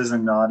experiences,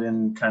 and not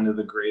in kind of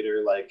the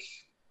greater, like,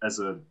 as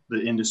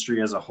the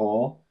industry as a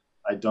whole.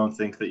 I don't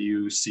think that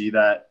you see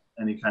that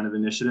any kind of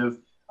initiative.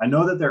 I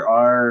know that there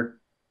are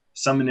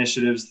some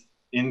initiatives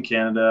in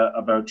Canada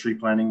about tree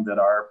planting that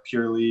are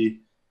purely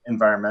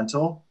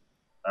environmental,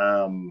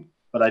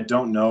 but I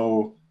don't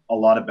know a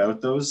lot about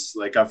those.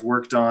 Like, I've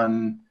worked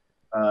on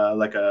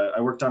I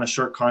worked on a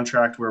short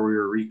contract where we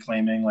were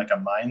reclaiming like a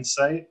mine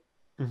site,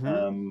 Mm-hmm.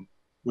 um,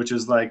 which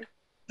is like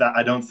that.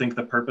 I don't think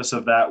the purpose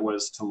of that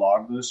was to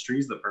log those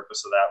trees. The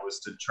purpose of that was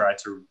to try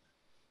to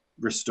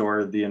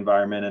restore the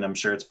environment, and I'm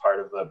sure it's part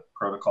of the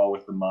protocol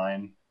with the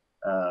mine.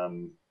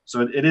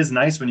 So it is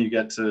nice when you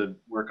get to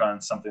work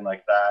on something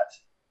like that,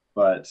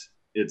 but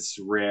it's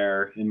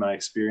rare in my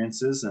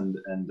experiences. And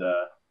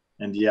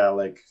yeah,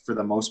 like, for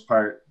the most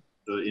part,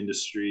 the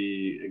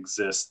industry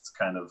exists,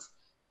 kind of,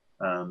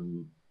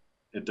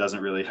 it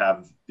doesn't really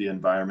have the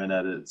environment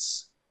at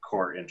its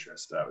core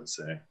interest, I would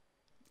say.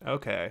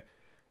 Okay.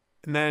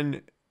 And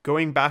then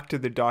going back to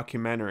the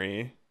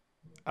documentary,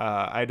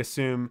 I'd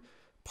assume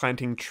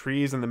planting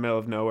trees in the middle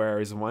of nowhere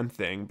is one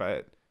thing,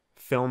 but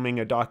filming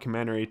a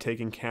documentary,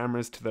 taking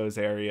cameras to those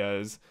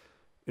areas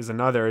is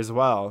another as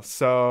well.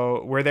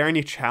 So, were there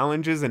any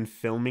challenges in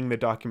filming the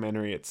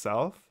documentary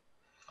itself?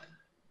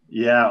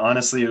 Yeah,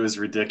 honestly, it was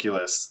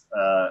ridiculous.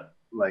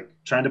 Like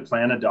trying to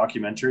plan a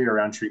documentary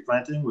around tree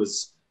planting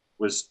was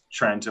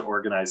trying to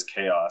organize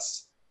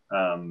chaos.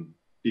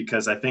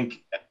 Because I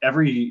think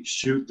every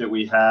shoot that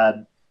we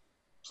had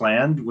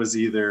planned was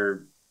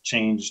either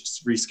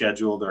changed,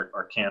 rescheduled,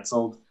 or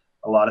canceled.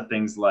 A lot of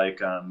things like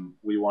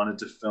we wanted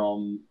to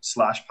film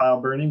slash pile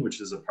burning,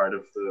 which is a part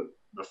of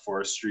the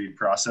forestry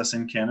process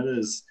in Canada,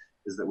 is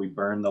that we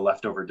burn the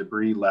leftover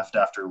debris left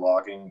after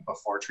logging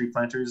before tree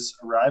planters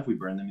arrive. We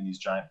burn them in these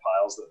giant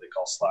piles that they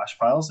call slash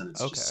piles, and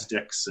it's just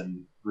sticks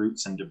and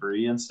roots and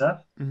debris and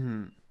stuff.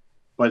 Mm-hmm.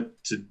 But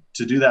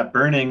to do that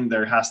burning,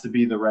 there has to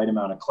be the right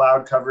amount of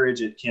cloud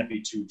coverage. It can't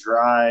be too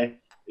dry.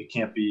 It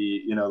can't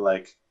be,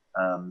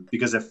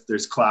 because if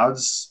there's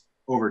clouds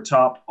over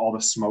top, all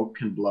the smoke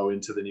can blow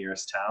into the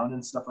nearest town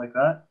and stuff like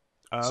that.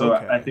 So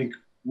I think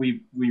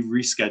we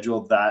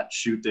rescheduled that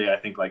shoot day, I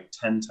think like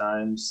 10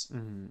 times.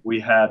 Mm-hmm. We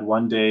had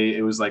one day,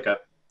 it was like a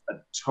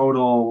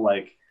total,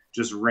 like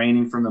just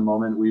raining from the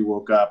moment we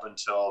woke up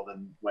until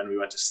when we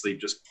went to sleep,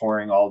 just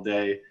pouring all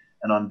day.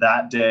 And on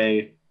that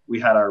day, we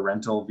had our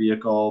rental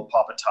vehicle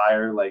pop a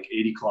tire like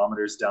 80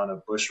 kilometers down a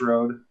bush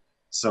road.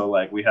 So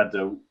like we had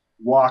to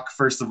walk,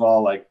 first of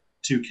all, like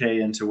 2K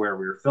into where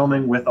we were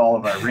filming with all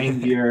of our rain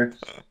gear,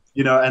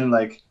 and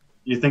like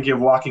you're thinking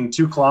of walking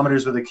 2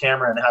 kilometers with a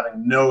camera and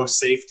having no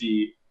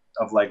safety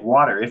of like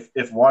water.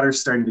 If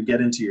water's starting to get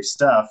into your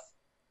stuff,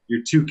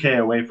 you're 2K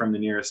away from the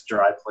nearest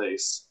dry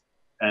place.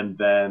 And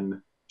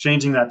then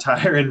changing that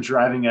tire and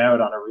driving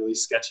out on a really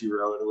sketchy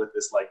road with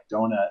this like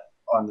donut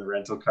on the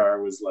rental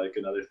car was like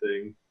another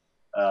thing.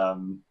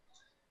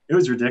 It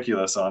was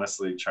ridiculous,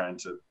 honestly, trying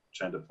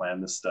to plan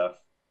this stuff.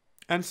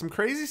 And some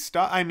crazy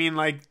stuff. I mean,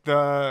 like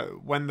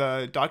when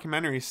the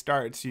documentary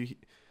starts,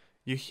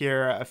 you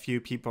hear a few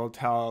people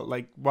tell,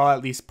 like, well,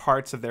 at least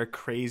parts of their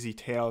crazy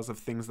tales of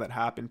things that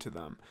happened to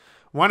them.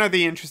 One of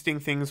the interesting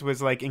things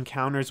was like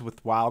encounters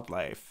with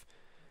wildlife.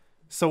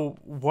 So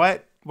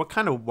what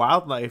kind of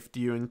wildlife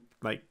do you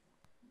like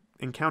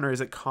encounter?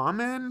 Is it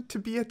common to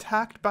be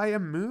attacked by a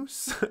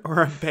moose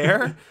or a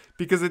bear?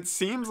 Because it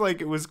seems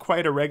like it was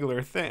quite a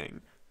regular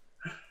thing.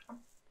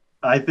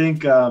 I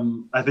think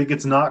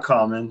it's not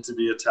common to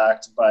be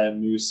attacked by a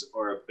moose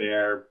or a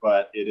bear,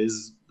 but it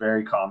is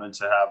very common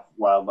to have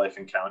wildlife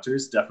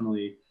encounters.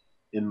 Definitely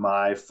in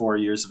my 4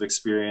 years of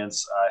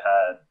experience, I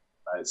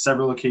had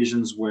several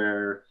occasions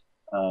where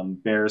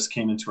bears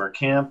came into our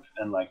camp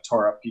and like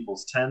tore up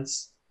people's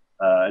tents.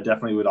 I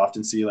definitely would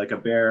often see like a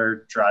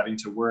bear driving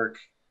to work.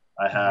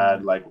 I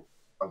had like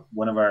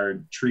one of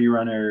our tree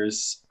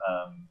runners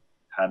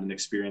had an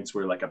experience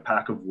where like a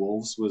pack of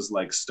wolves was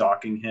like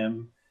stalking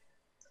him.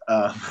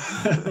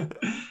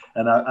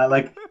 And I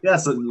like,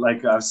 so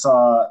like I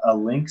saw a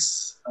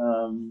lynx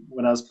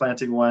when I was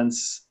planting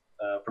once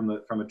from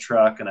a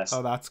truck, and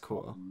oh, that's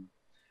cool.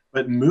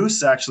 But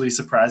moose actually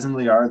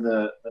surprisingly are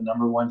the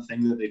number one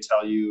thing that they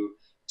tell you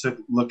to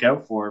look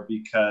out for,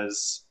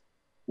 because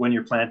when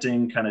you're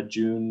planting kind of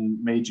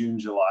May, June,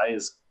 July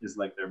is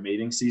like their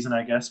mating season,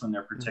 I guess, when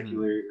they're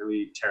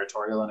particularly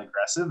territorial and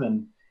aggressive.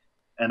 And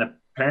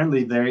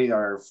apparently they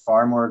are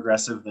far more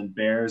aggressive than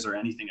bears or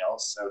anything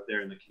else out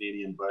there in the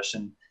Canadian bush.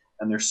 And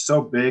they're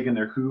so big and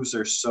their hooves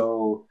are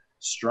so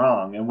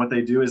strong. And what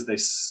they do is they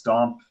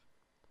stomp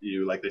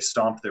you, like they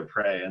stomp their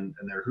prey, and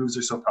their hooves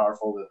are so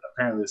powerful that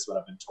apparently this is what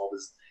I've been told,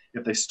 is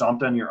if they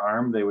stomped on your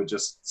arm, they would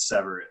just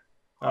sever it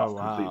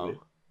off completely.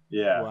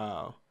 Yeah.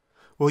 Wow.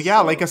 Well,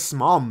 yeah, so, like a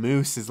small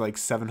moose is like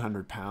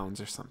 700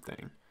 pounds or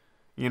something.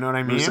 You know what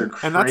I mean?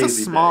 And that's a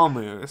small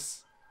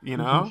moose, you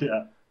know?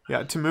 Yeah.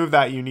 Yeah, to move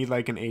that, you need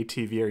like an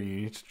ATV, or you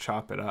need to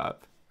chop it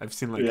up. I've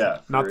seen like,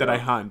 not that I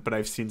hunt, but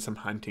I've seen some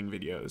hunting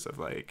videos of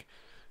like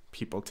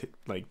people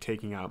like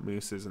taking out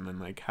mooses and then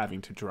like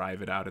having to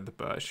drive it out of the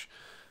bush.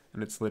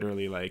 And it's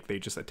literally like they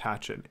just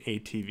attach an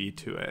ATV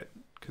to it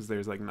because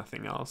there's like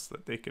nothing else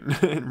that they can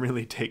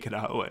really take it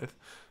out with.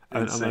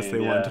 Insane, unless they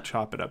want to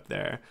chop it up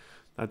there.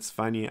 That's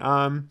funny.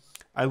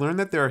 I learned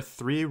that there are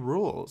 3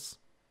 rules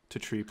to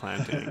tree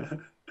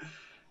planting.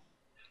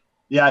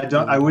 Yeah,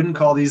 I wouldn't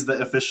call these the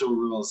official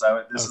rules.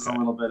 This is a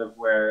little bit of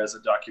where, as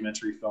a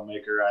documentary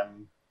filmmaker,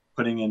 I'm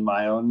putting in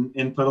my own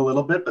input a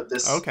little bit. But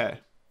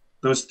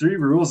those 3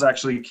 rules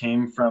actually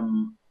came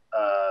from.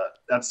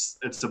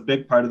 It's a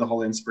big part of the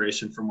whole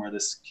inspiration from where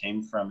this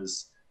came from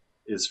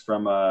is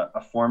from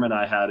a foreman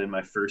I had in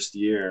my first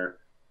year,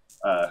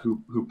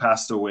 who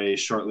passed away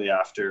shortly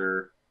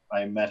after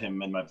I met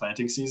him in my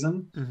planting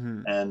season.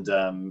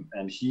 Mm-hmm.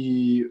 And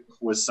he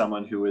was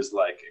someone who was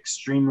like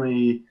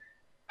extremely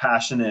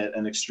passionate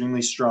and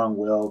extremely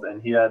strong-willed,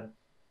 and he had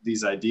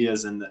these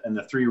ideas, and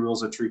the 3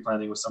 rules of tree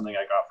planting was something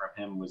I got from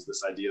him. Was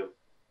this idea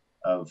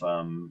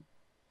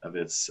of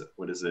its,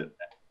 what is it,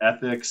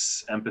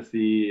 ethics,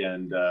 empathy,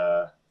 and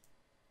I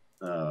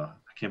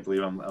can't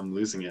believe I'm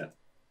losing it.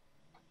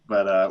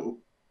 But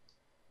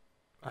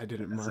I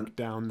didn't mark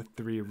down the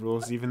 3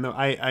 rules, even though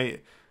I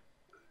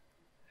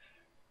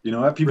you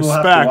know what, people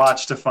respect. have to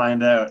watch to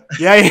find out.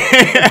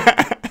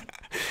 Yeah.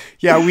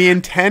 Yeah, we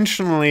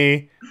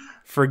intentionally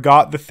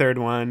forgot the 3rd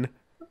one,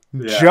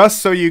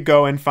 just so you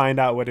go and find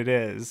out what it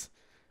is.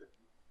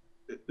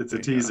 It's a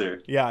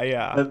teaser.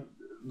 Yeah. But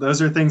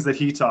those are things that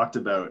he talked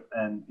about,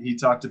 and he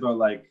talked about,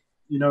 like,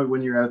 you know,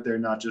 when you're out there,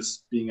 not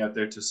just being out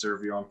there to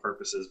serve your own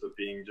purposes, but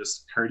being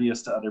just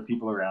courteous to other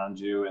people around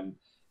you, and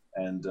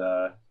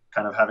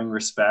kind of having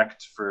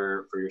respect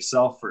for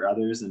yourself, for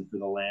others, and for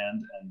the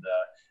land.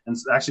 And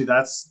actually,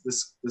 that's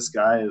this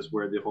guy is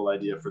where the whole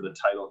idea for the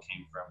title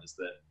came from. Is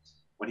that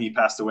when he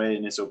passed away,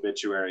 in his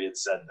obituary, it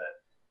said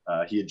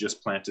that he had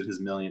just planted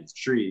his 1,000th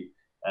tree,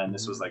 and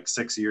this was like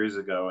 6 years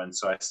ago. And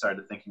so I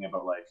started thinking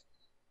about, like,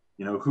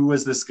 you know, who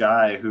was this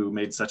guy who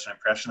made such an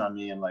impression on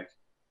me, and like,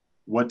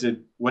 what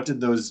did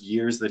those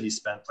years that he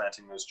spent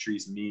planting those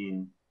trees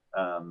mean,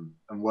 and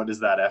what is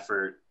that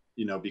effort,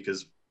 you know,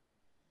 because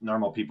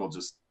normal people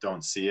just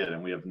don't see it,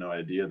 and we have no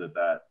idea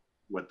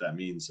what that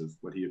means, of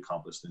what he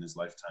accomplished in his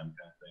lifetime,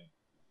 kind of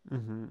thing.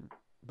 Mm-hmm.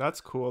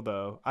 That's cool,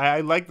 though. I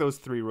like those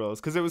 3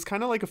 rules because it was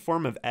kind of like a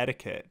form of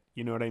etiquette.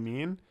 You know what I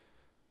mean?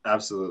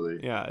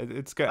 Absolutely. Yeah,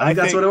 it's good. I think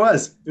that's what it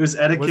was. It was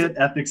etiquette,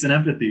 ethics, and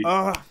empathy.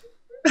 Oh,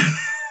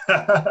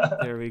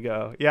 there we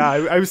go. Yeah,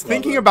 I was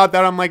thinking about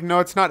that. I'm like, no,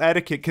 it's not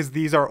etiquette, because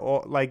these are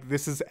all, like,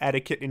 this is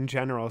etiquette in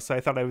general. So I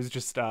thought I was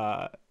just,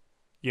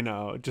 you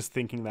know, just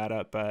thinking that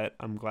up. But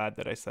I'm glad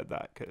that I said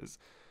that, because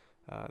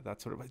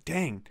that's what it was.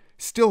 Dang.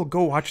 Still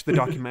go watch the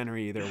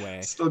documentary either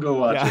way. Still go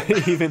watch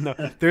it. Even though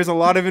there's a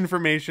lot of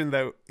information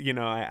that, you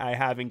know, I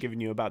haven't given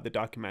you about the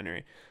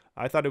documentary.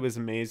 I thought it was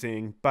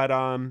amazing. But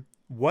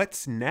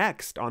what's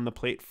next on the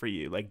plate for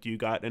you? Like, do you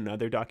got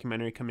another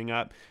documentary coming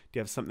up? Do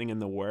you have something in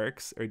the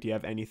works? Or do you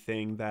have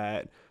anything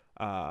that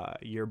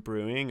you're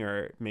brewing,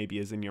 or maybe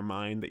is in your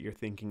mind that you're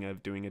thinking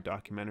of doing a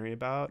documentary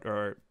about?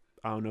 Or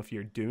I don't know if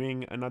you're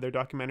doing another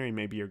documentary,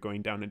 maybe you're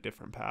going down a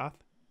different path.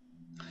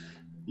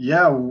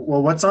 Yeah,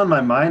 well, what's on my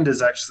mind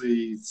is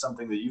actually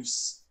something that you've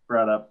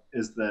brought up,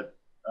 is that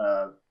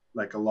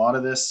like, a lot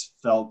of this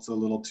felt a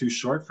little too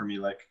short for me.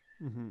 Like,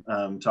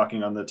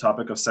 talking on the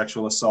topic of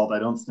sexual assault, I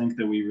don't think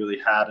that we really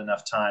had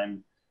enough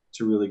time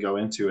to really go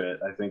into it.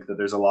 I think that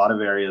there's a lot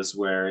of areas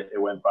where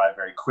it went by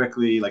very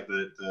quickly, like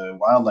the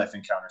wildlife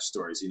encounter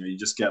stories. You know, you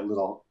just get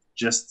little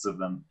gists of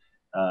them.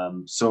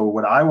 So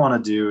what I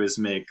want to do is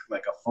make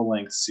like a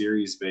full-length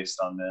series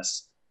based on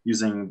this,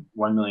 using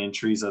 1 million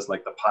trees as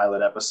like the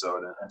pilot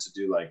episode, and to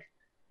do like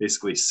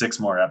basically 6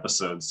 more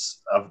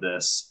episodes of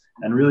this,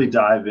 and really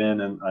dive in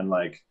and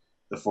like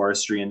the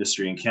forestry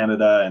industry in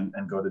Canada,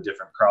 and go to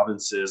different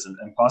provinces,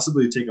 and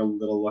possibly take a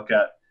little look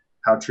at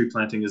how tree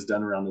planting is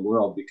done around the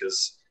world,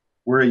 because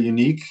we're a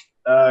unique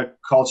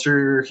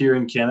culture here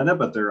in Canada,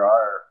 but there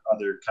are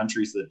other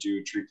countries that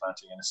do tree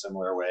planting in a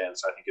similar way. And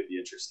so I think it'd be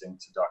interesting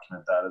to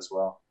document that as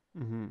well.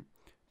 Mm-hmm.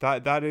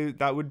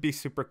 That would be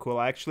super cool.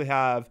 I actually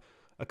have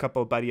a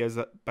couple of buddies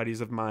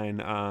of mine,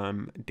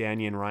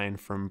 Danny and Ryan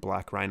from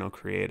Black Rhino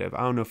Creative. I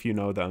don't know if you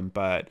know them,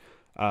 but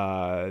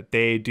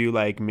they do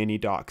like mini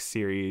doc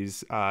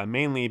series,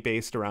 mainly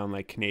based around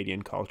like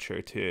Canadian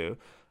culture too.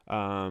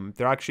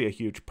 They're actually a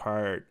huge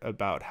part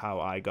about how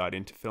I got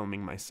into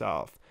filming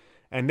myself.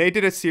 And they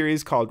did a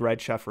series called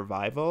Red Chef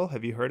Revival.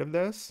 Have you heard of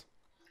this?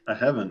 I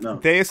haven't, no.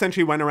 They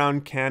essentially went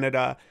around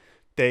Canada.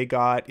 They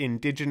got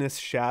Indigenous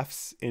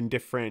chefs in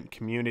different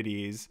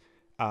communities,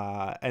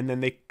 and then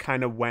they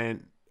kind of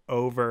went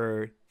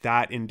over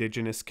that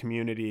Indigenous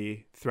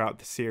community throughout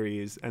the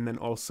series, and then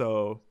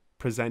also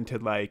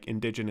presented like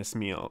Indigenous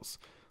meals,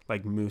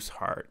 like moose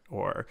heart,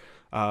 or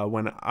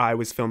when I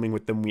was filming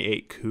with them, we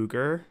ate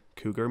cougar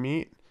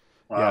meat.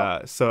 Wow.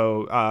 Yeah,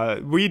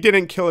 so we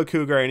didn't kill a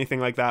cougar or anything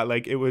like that.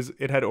 Like,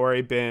 it had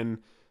already been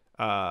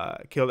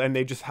killed, and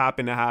they just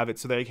happened to have it.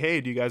 So they're like,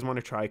 hey, do you guys want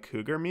to try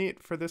cougar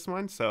meat for this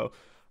one? So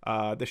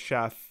the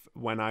chef,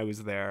 when I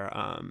was there,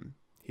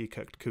 he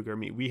cooked cougar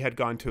meat. We had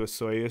gone to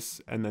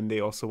Osoyoos, and then they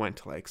also went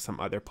to like some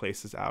other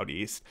places out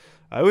east.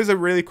 It was a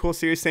really cool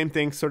series. Same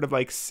thing, sort of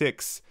like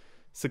six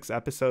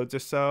episodes or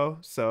so.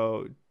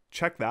 So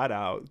check that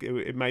out.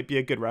 It might be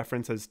a good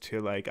reference as to,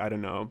 like, I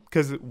don't know,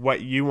 because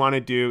what you want to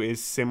do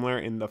is similar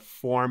in the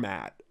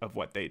format of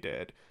what they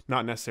did,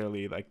 not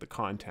necessarily like the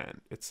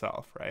content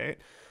itself, right?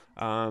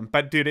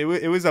 But dude, it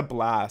was a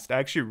blast. I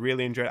actually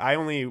really enjoyed it. I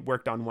only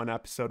worked on 1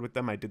 episode with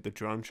them. I did the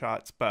drone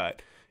shots,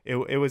 but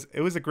it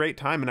was a great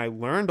time, and I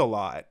learned a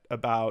lot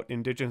about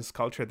Indigenous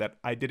culture that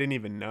I didn't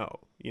even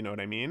know. You know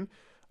what I mean?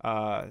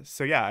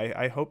 So yeah,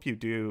 I hope you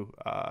do.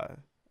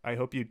 I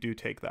hope you do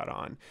take that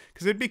on,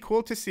 because it'd be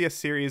cool to see a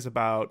series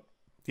about,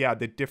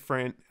 the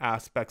different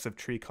aspects of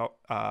tree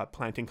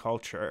planting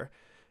culture.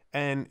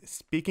 And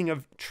speaking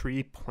of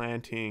tree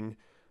planting,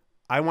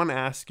 I want to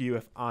ask you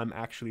if I'm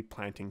actually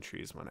planting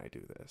trees when I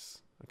do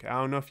this. Okay, I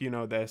don't know if you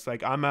know this.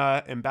 Like, I'm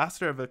a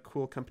ambassador of a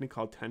cool company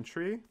called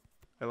Tentry.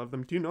 I love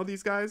them. Do you know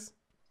these guys?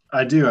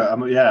 I do.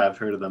 Yeah, I've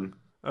heard of them.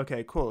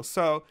 Okay, cool.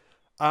 So,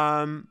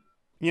 um,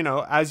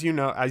 as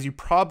you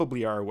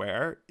probably are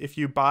aware, if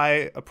you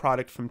buy a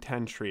product from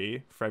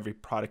Tentry, for every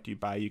product you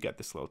buy, you get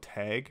this little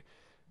tag,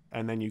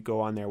 and then you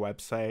go on their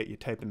website, you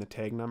type in the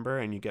tag number,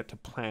 and you get to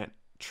plant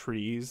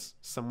trees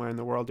somewhere in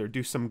the world or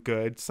do some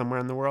good somewhere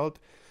in the world.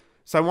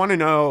 So I want to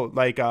know,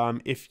 like,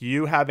 if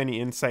you have any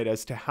insight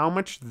as to how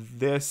much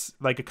this,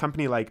 like, a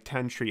company like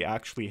Tentry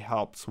actually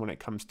helps when it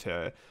comes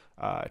to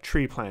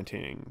tree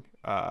planting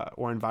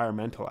or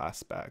environmental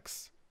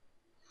aspects.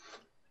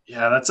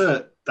 Yeah, that's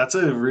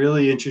a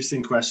really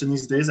interesting question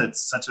these days.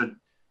 It's such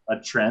a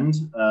trend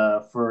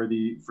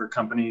for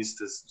companies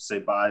to say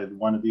buy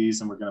one of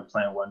these and we're going to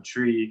plant one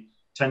tree.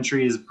 10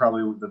 tree is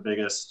probably the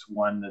biggest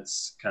one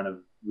that's kind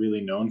of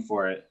really known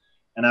for it.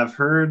 And I've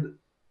heard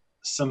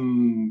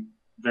some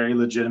very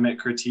legitimate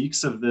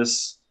critiques of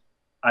this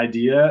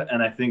idea,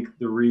 and I think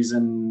the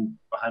reason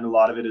behind a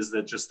lot of it is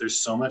that just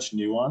there's so much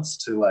nuance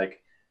to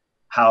like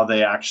how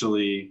they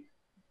actually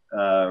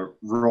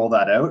roll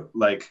that out.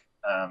 Like,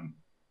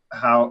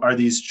 how are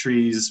these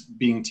trees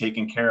being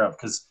taken care of?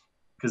 Because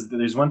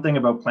there's one thing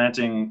about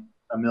planting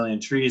a million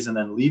trees and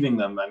then leaving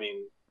them. I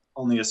mean,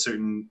 only a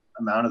certain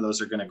amount of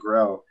those are going to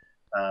grow.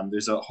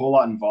 There's a whole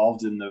lot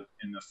involved in the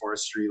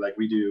forestry. Like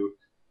we do,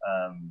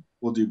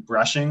 we'll do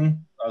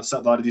brushing. So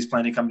a lot of these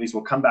planting companies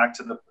will come back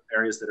to the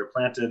areas that are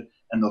planted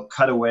and they'll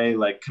cut away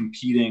like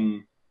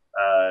competing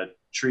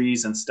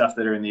trees and stuff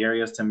that are in the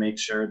areas to make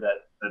sure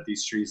that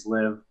these trees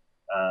live.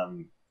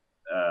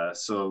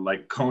 So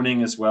like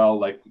coning as well,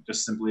 like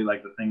just simply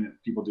like the thing that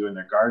people do in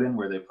their garden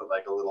where they put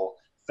like a little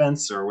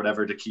fence or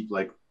whatever to keep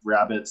like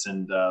rabbits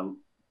and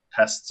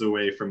pests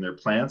away from their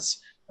plants.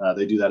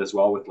 They do that as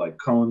well with like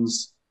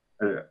cones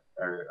or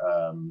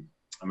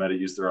I might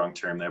have used the wrong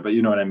term there, but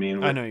you know what I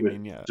mean? I know you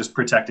mean, yeah. Just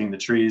protecting the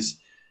trees.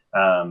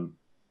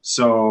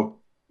 So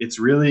it's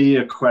really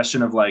a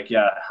question of like,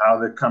 yeah, how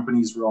the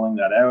company's rolling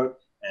that out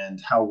and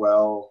how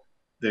well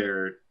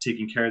they're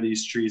taking care of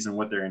these trees and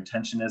what their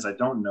intention is. I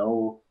don't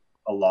know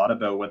a lot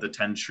about what the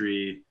 10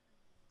 tree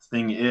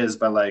thing is,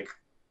 but like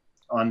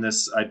on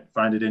this, I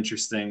find it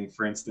interesting,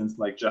 for instance,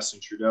 like Justin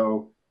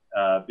Trudeau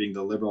being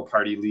the Liberal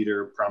Party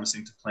leader,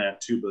 promising to plant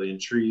 2 billion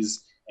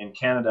trees in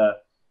Canada.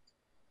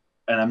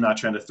 And I'm not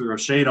trying to throw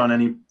shade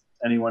on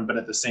anyone, but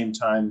at the same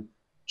time,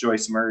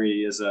 Joyce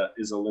Murray is a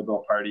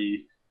Liberal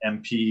Party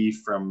MP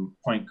from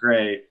Point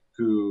Grey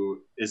who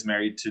is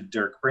married to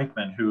Dirk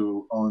Brinkman,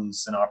 who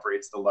owns and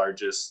operates the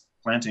largest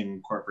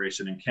planting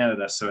corporation in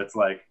Canada. So it's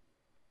like,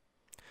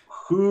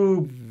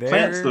 who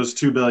plants those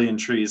 2 billion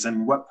trees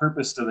and what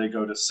purpose do they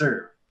go to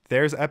serve?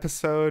 There's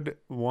episode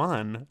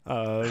 1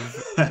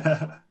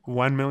 of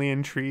 1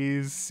 Million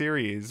Trees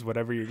series,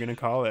 whatever you're going to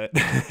call it.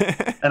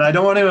 And I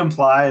don't want to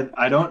imply,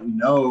 I don't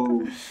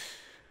know,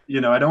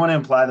 I don't want to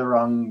imply the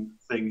wrong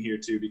thing here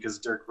too, because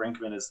Dirk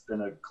Brinkman has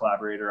been a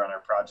collaborator on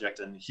our project.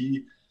 And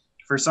he,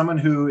 for someone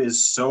who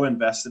is so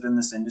invested in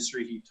this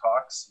industry, he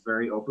talks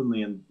very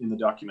openly in the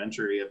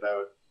documentary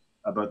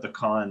about the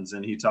cons.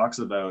 And he talks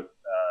about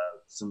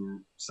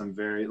some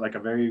very, like a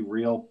very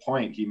real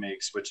point he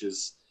makes, which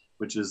is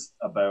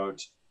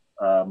about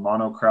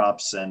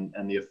monocrops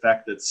and the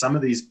effect that some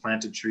of these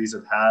planted trees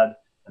have had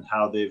and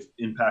how they've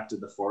impacted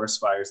the forest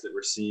fires that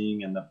we're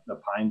seeing and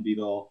the pine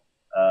beetle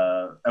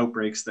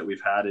outbreaks that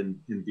we've had in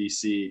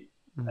BC.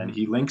 Mm-hmm. And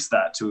he links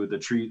that to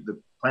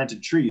the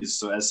planted trees.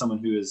 So as someone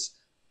who has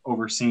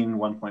overseen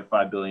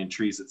 1.5 billion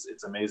trees,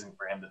 it's amazing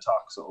for him to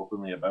talk so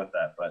openly about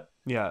that. But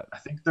yeah, I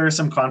think there are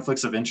some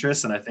conflicts of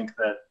interest, and I think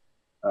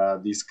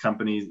that these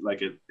companies,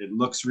 like it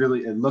looks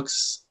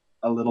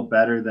a little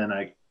better than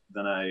I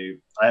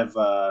have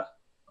a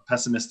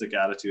pessimistic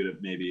attitude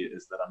of maybe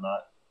is that I'm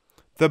not.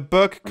 The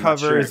book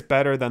cover is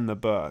better than the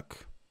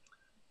book.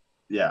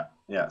 Yeah,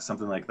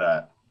 something like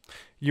that.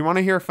 You want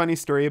to hear a funny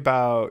story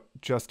about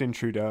Justin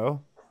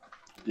Trudeau?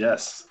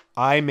 Yes.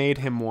 I made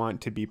him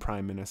want to be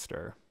prime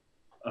minister.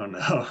 Oh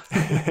no.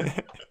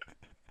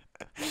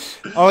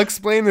 I'll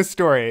explain the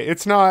story.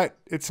 It's not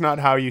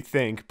how you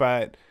think,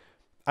 but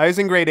I was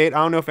in grade 8. I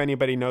don't know if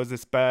anybody knows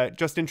this, but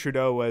Justin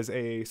Trudeau was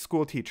a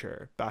school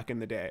teacher back in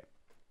the day.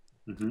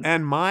 Mm-hmm.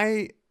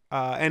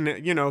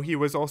 And he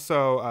was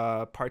also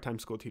a part-time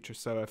school teacher.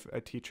 So if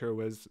a teacher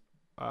was,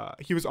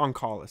 he was on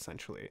call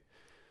essentially.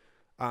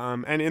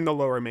 And in the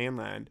Lower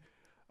Mainland.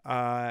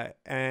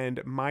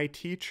 And my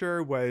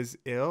teacher was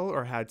ill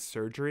or had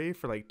surgery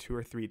for like 2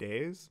 or 3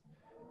 days.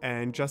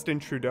 And Justin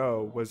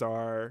Trudeau was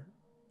our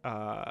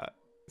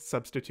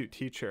substitute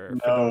teacher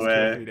for those 2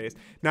 or 3 days.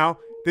 Now,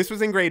 this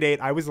was in grade 8.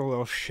 I was a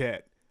little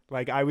shit.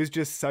 Like, I was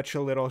just such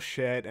a little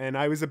shit. And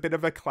I was a bit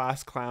of a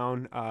class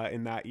clown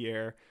in that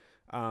year.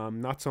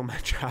 Not so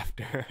much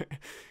after,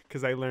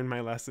 because I learned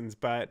my lessons.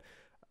 But,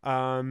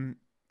 I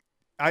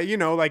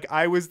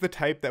was the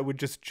type that would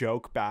just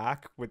joke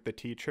back with the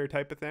teacher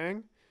type of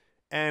thing.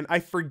 And I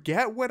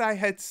forget what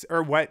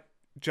what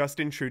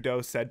Justin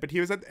Trudeau said, but he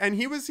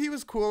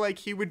was cool. Like,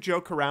 he would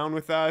joke around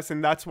with us,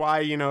 and that's why,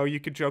 you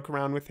could joke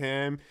around with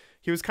him.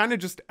 he was kind of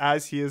just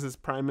as he is as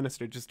prime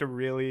minister, just a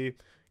really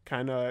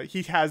kind of,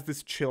 he has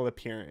this chill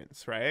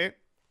appearance, right?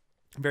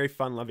 Very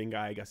fun loving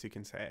guy, I guess you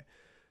can say.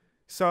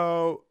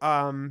 So,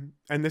 and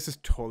this is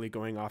totally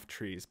going off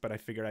trees, but I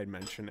figured I'd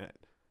mention it.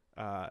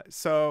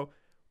 So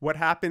what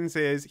happens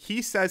is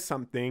he says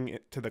something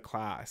to the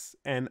class,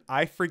 and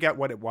I forget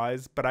what it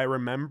was, but I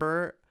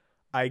remember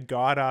I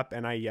got up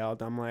and I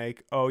yelled, I'm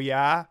like, oh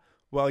yeah,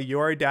 well,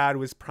 your dad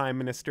was Prime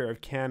Minister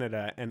of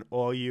Canada and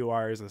all you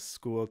are is a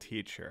school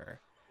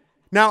teacher.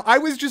 Now, I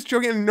was just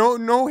joking.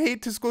 No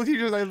hate to school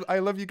teachers. I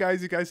love you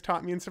guys. You guys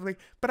taught me and stuff like.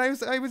 But I was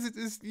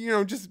just,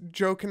 just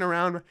joking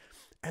around,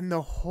 and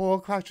the whole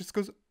class just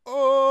goes,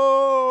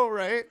 "Oh!"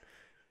 Right?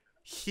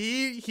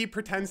 He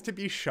pretends to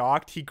be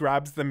shocked. He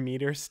grabs the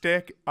meter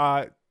stick.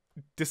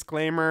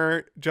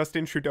 Disclaimer: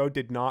 Justin Trudeau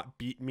did not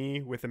beat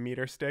me with a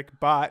meter stick,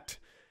 but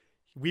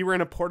we were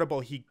in a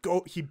portable. He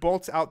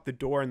bolts out the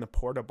door in the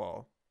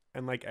portable,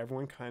 and like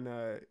everyone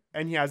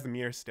and he has the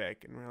meter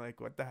stick, and we're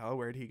like, "What the hell?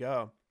 Where'd he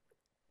go?"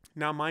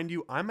 Now, mind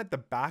you, I'm at the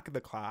back of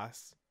the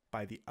class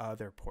by the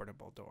other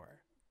portable door.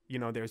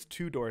 There's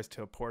 2 doors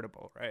to a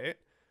portable, right?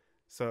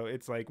 So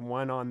it's like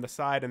one on the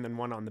side and then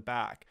one on the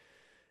back.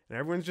 And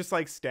everyone's just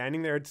like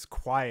standing there. It's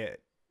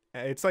quiet.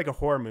 It's like a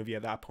horror movie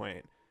at that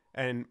point.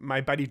 And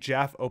my buddy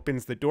Jeff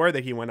opens the door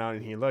that he went out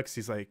and he looks.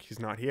 He's like, he's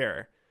not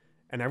here.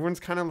 And everyone's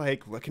kind of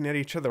like looking at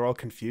each other all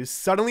confused.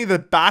 Suddenly the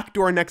back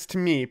door next to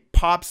me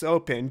pops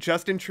open.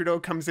 Justin Trudeau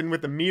comes in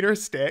with a meter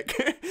stick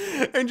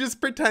and just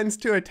pretends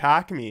to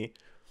attack me.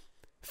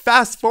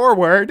 Fast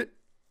forward,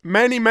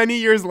 many, many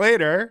years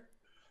later,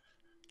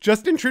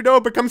 Justin Trudeau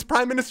becomes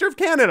Prime Minister of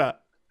Canada.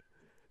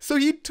 So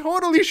he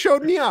totally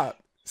showed me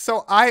up.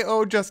 So I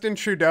owe Justin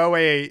Trudeau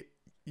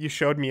you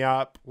showed me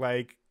up,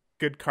 like,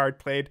 good card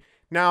played.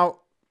 Now,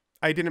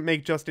 I didn't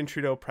make Justin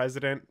Trudeau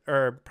president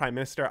or prime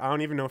minister. I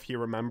don't even know if he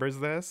remembers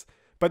this,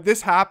 but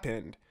this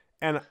happened.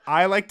 And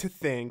I like to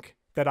think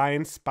that I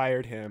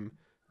inspired him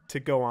to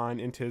go on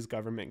into his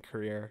government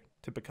career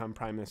to become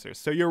prime minister.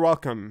 So you're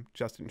welcome,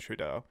 Justin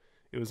Trudeau.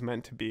 It was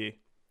meant to be.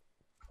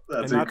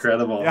 That's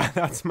incredible. Yeah,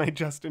 that's my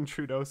Justin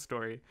Trudeau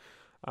story.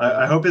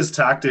 I hope his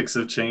tactics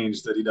have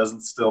changed, that he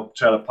doesn't still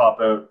try to pop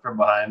out from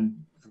behind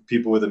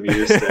people with a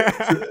meter stick.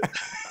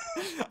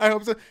 I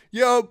hope so.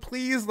 Yo,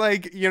 please,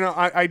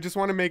 I just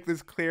want to make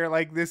this clear.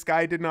 Like, this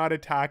guy did not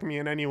attack me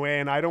in any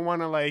way, and I don't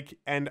want to,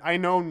 and I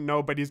know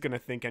nobody's going to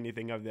think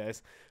anything of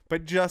this,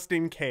 but just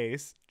in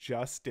case,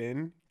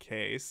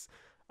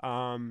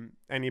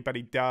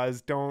 anybody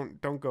does, don't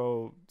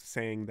go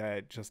saying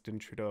that Justin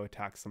Trudeau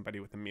attacked somebody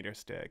with a meter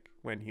stick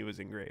when he was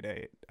in grade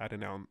 8 at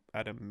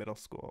a middle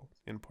school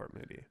in Port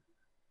Moody.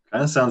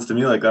 Kind of sounds to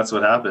me like that's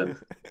what happened.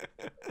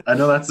 I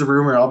know that's the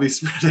rumor I'll be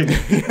spreading.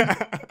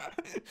 Yeah.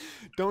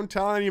 Don't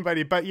tell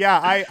anybody, but yeah,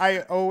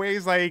 I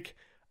always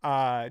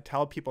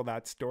tell people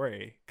that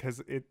story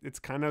because it's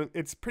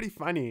pretty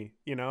funny,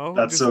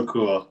 That's so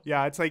cool.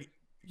 Yeah, it's like,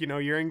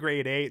 you're in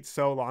grade 8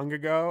 so long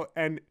ago,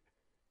 and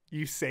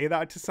you say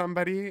that to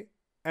somebody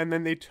and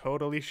then they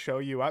totally show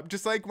you up.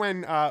 Just like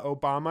when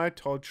Obama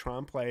told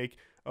Trump, like,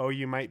 oh,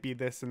 you might be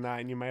this and that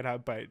and you might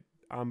have, but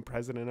I'm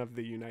president of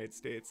the United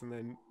States. And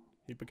then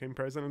he became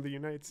president of the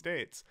United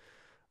States.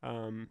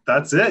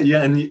 That's it.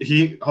 Yeah. And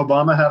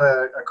Obama had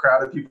a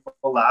crowd of people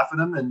laugh at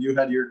him, and you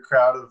had your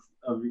crowd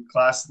of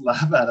class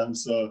laugh at him.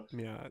 So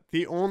yeah,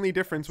 the only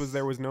difference was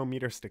there was no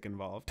meter stick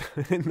involved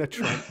in the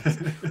Trump,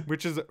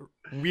 which is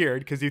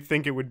weird because you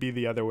think it would be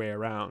the other way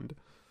around.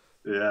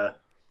 Yeah.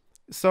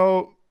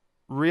 So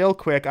real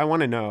quick, I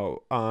want to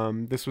know,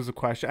 this was a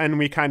question and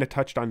we kind of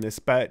touched on this,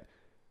 but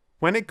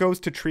when it goes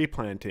to tree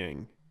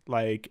planting,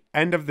 like,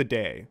 end of the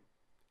day,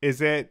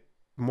 is it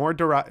more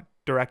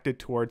directed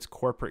towards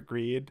corporate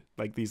greed,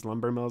 like these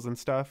lumber mills and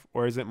stuff,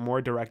 or is it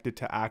more directed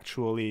to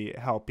actually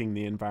helping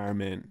the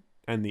environment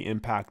and the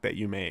impact that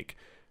you make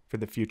for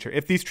the future?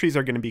 If these trees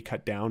are going to be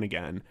cut down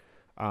again,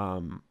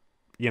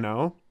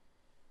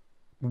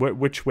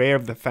 which way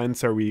of the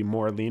fence are we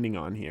more leaning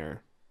on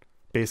here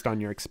based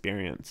on your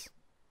experience?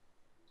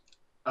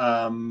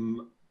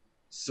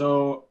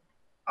 So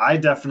I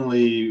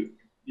definitely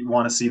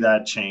want to see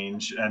that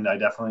change, and I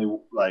definitely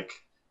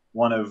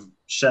want to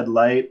shed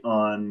light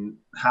on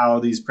how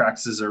these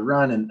practices are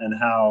run and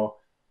how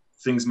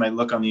things might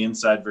look on the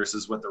inside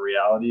versus what the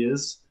reality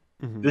is.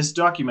 Mm-hmm. This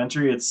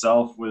documentary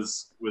itself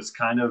was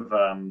kind of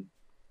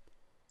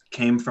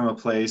came from a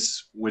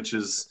place which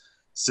is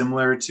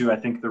similar to, I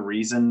think, the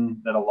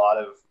reason that a lot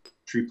of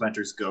tree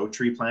planters go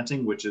tree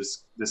planting, which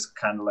is this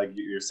kind of, like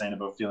you're saying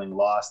about feeling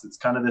lost. It's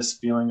kind of this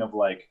feeling of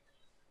like,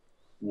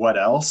 what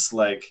else?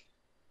 Like,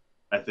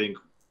 I think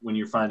when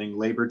you're finding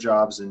labor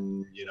jobs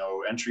and,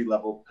 entry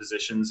level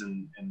positions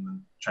and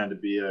trying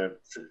to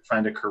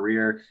find a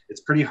career,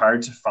 it's pretty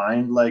hard to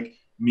find like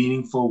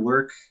meaningful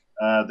work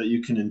that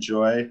you can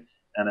enjoy.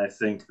 And I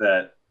think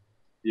that,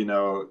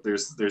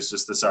 there's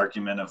just this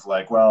argument of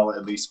like, well,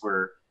 at least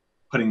we're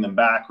putting them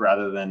back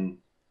rather than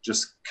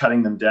just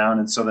cutting them down.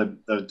 And so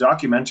the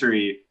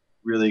documentary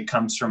really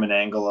comes from an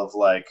angle of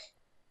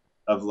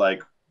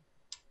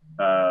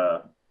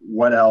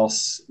what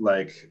else,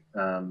 like,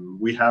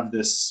 we have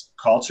this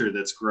culture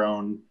that's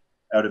grown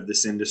out of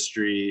this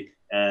industry,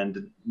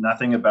 and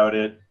nothing about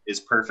it is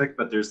perfect,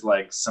 but there's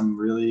like some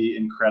really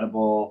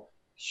incredible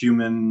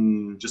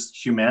just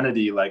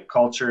humanity, like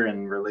culture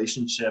and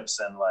relationships,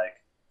 and like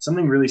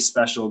something really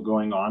special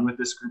going on with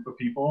this group of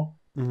people.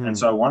 And Mm-hmm.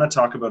 so I want to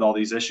talk about all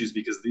these issues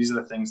because these are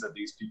the things that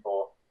these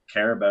people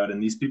care about.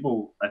 And these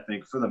people, I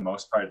think, for the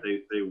most part, they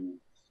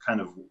kind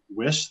of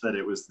wish that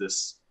it was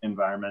this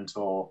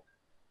environmental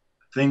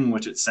thing,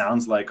 which it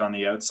sounds like on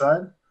the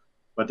outside.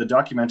 But the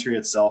documentary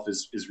itself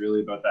is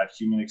really about that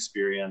human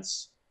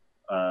experience,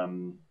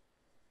 um,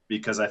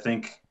 because I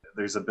think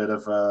there's a bit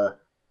of a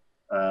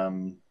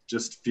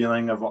just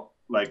feeling of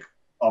like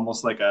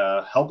almost like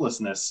a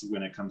helplessness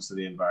when it comes to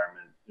the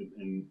environment,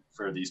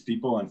 for these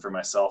people and for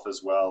myself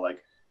as well. Like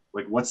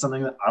what's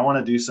something that I want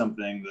to do,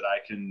 something that I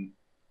can,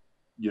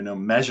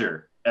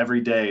 measure every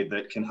day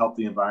that can help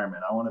the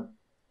environment. I want to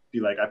be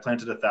like, I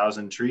planted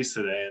 1,000 trees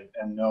today,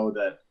 and know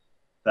that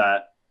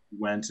that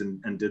went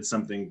and did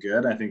something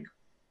good. I think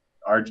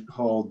our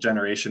whole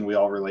generation, we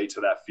all relate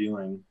to that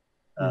feeling.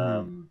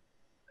 Mm-hmm.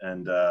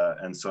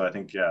 And so I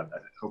think, yeah,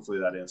 hopefully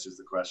that answers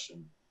the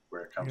question,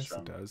 where it I comes guess it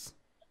from. does.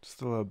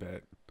 Just a little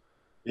bit.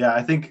 Yeah,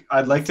 I think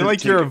I'd I like feel to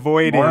like you're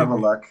take more of a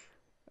avoiding. look.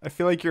 I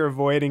feel like you're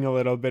avoiding a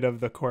little bit of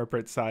the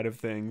corporate side of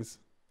things.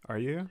 Are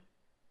you?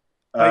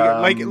 Like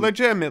um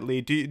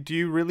legitimately, do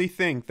you really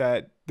think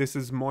that this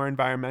is more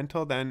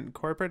environmental than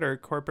corporate, or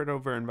corporate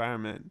over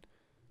environment?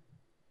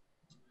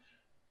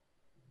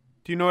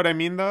 Do you know what I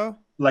mean though?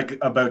 like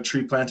about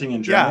tree planting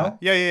in Yeah, general.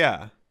 yeah, yeah,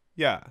 yeah.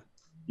 Yeah.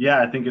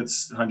 Yeah, I think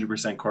it's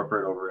 100%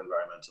 corporate over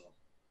environmental.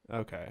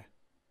 Okay.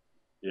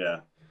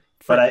 Yeah,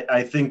 but For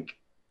I think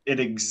it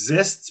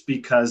exists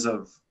because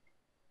of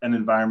an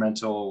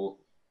environmental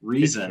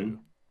it's true. reason.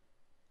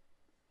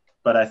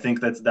 But I think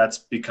that's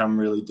become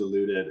really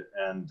diluted,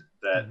 and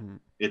that Hmm.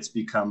 it's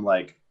become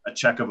like a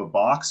check of a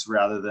box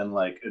rather than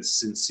like a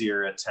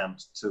sincere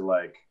attempt to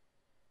like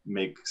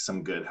make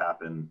some good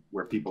happen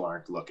where people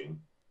aren't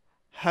looking.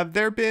 Have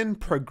there been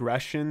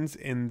progressions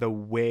in the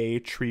way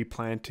tree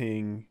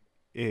planting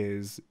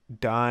is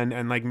done,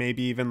 and like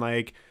maybe even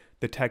like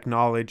the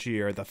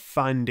technology or the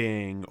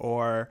funding,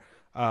 or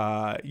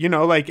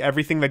like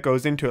everything that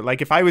goes into it?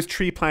 Like if I was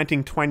tree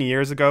planting 20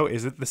 years ago,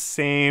 is it the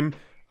same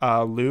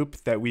loop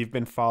that we've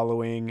been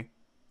following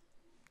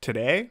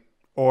today?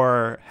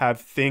 Or have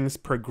things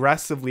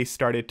progressively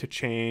started to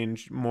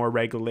change? More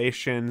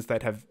regulations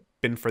that have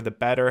been for the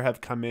better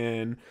have come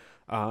in.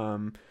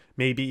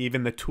 Maybe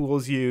even the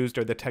tools used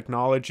or the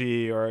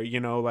technology, or,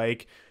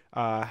 like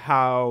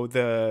how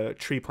the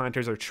tree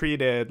planters are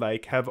treated,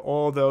 like have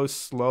all those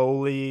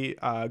slowly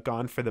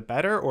gone for the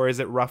better? Or is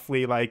it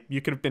roughly like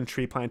you could have been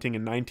tree planting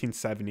in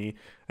 1970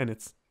 and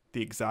it's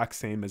the exact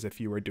same as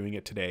if you were doing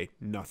it today?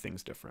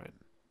 Nothing's different.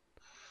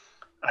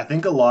 I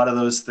think a lot of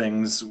those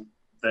things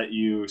that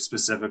you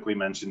specifically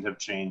mentioned have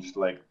changed.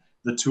 Like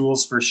the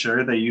tools, for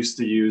sure. They used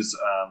to use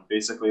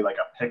basically like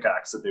a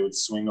pickaxe that they would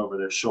swing over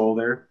their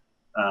shoulder,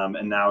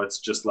 and now it's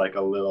just like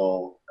a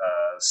little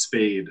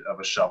spade of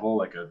a shovel,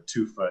 like a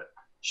 2 foot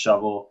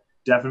shovel.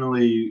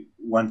 Definitely,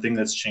 one thing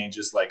that's changed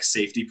is like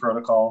safety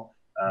protocol.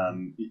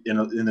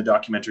 In the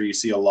documentary, you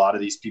see a lot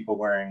of these people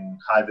wearing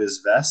high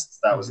vis vests.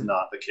 That was Mm-hmm.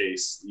 not the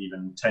case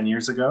even 10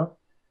 years ago.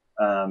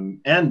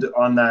 And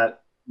on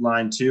that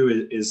line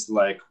too is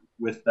like,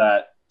 with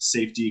that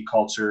safety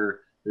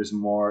culture,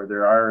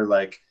 there are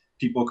like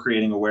people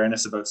creating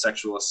awareness about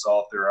sexual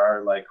assault. There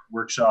are like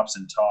workshops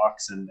and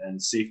talks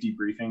and safety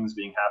briefings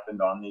being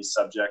happened on these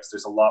subjects.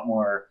 There's a lot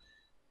more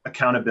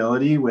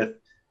accountability. With,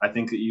 I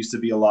think it used to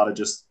be a lot of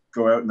just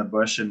go out in the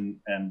bush and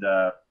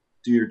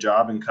do your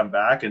job and come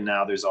back, and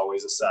now there's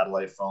always a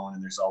satellite phone,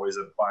 and there's always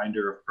a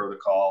binder of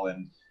protocol,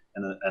 and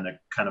a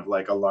kind of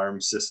like alarm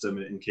system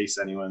in case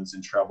anyone's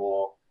in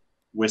trouble,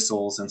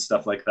 whistles and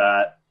stuff like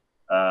that.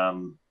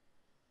 Um,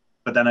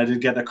 but then I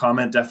did get a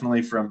comment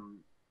definitely from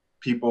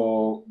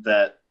people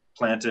that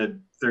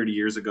planted 30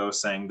 years ago,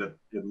 saying that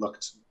it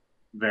looked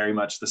very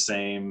much the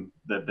same,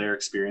 that their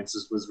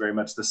experiences was very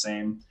much the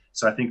same.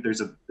 So I think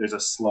there's a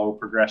slow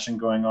progression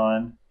going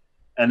on.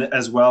 And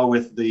as well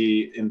with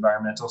the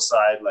environmental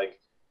side, like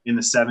in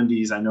the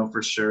 70s, I know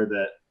for sure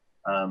that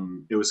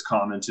it was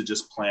common to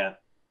just plant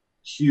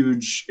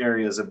huge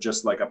areas of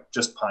just like a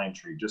just pine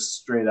tree, just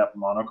straight up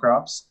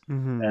monocrops.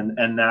 Mm-hmm.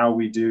 And now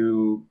we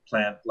do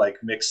plant like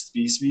mixed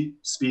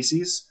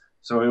species.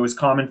 So it was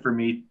common for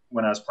me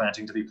when I was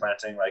planting to be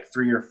planting like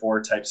 3 or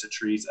 4 types of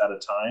trees at a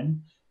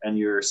time. And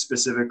your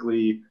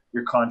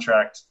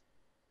contract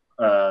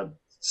uh,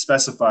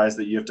 specifies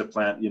that you have to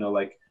plant,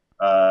 like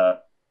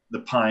the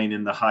pine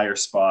in the higher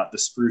spot, the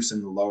spruce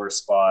in the lower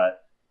spot,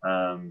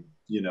 and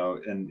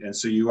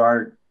so you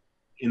are,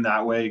 in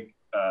that way,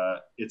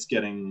 it's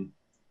getting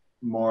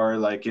more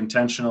like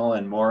intentional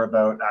and more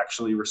about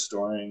actually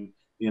restoring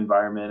the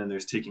environment, and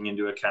there's taking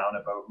into account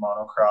about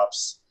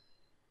monocrops.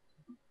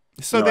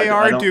 So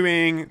I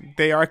don't.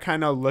 they are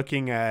kind of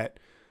looking at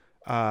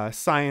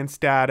science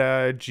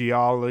data,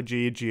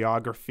 geology,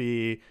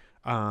 geography,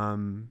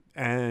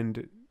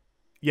 and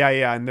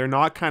Yeah, and they're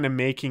not kind of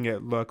making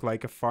it look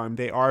like a farm.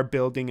 They are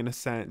rebuilding in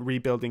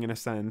a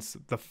sense,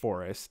 the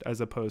forest,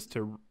 as opposed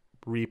to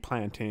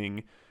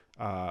replanting,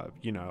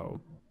 you know,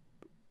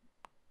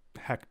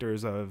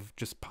 hectares of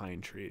just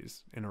pine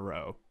trees in a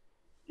row.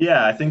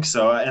 Yeah, I think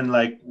so. And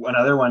like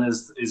another one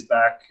is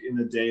back in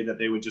the day that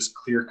they would just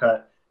clear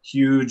cut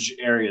huge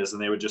areas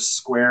and they would just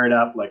square it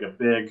up like a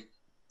big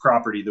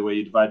property, the way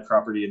you divide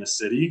property in a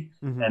city.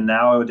 Mm-hmm. And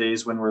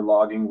nowadays when we're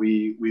logging,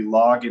 we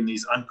log in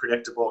these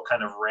unpredictable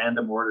kind of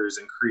random orders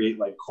and create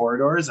like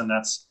corridors, and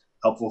that's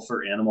helpful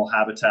for animal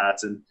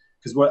habitats. And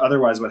because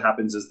what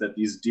happens is that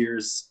these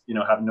deers, you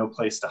know, have no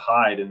place to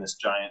hide in this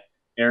giant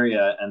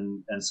area,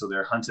 and so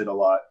they're hunted a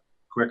lot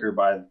quicker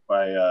by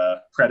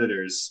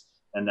predators.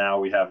 And now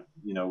we have,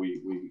 you know,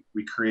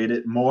 we create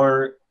it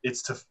more.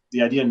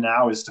 The idea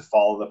now is to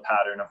follow the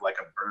pattern of like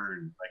a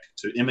burn, like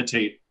to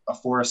imitate a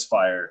forest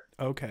fire.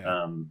 Okay.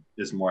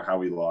 Is more how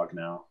we log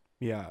now.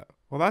 Yeah.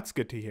 Well, that's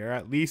good to hear.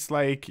 At least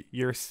like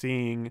you're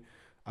seeing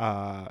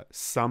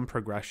some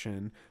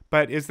progression.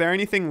 But is there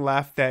anything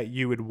left that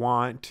you would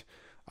want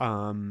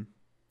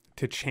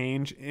to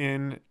change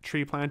in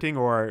tree planting,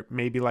 or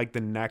maybe like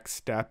the next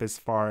step as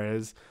far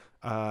as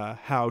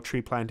how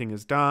tree planting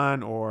is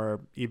done, or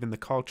even the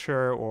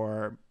culture,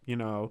 or, you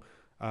know,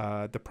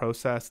 the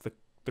process,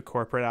 the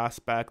corporate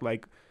aspect?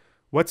 Like,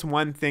 what's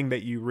one thing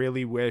that you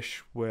really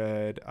wish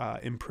would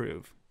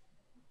improve?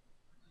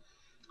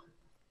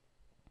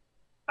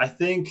 I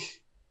think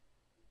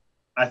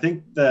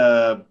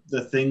the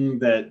thing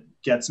that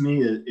gets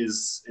me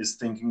is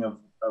thinking of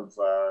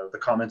the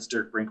comments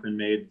Dirk Brinkman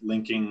made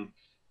linking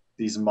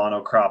these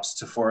monocrops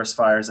to forest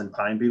fires and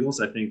pine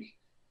beetles. I think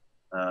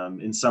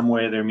in some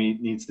way we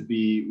need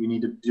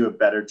to do a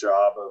better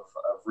job of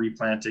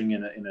replanting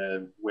in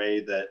a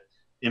way that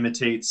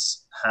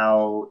imitates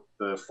how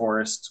the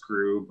forests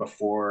grew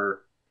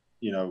before,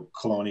 you know,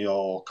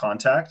 colonial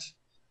contact.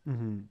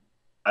 Mm-hmm.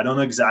 I don't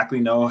exactly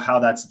know how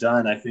that's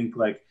done. I think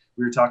like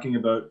we were talking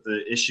about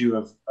the issue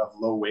of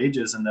low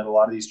wages, and that a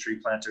lot of these tree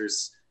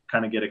planters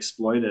kind of get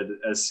exploited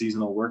as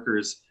seasonal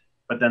workers.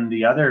 But then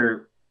the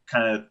other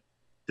kind of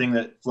thing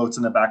that floats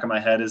in the back of my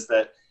head is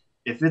that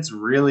if it's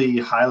really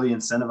highly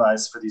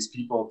incentivized for these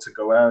people to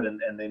go out and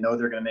they know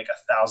they're going to make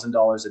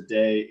 $1,000 a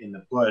day in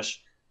the bush,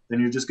 then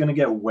you're just going to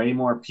get way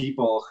more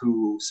people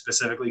who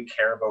specifically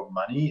care about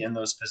money in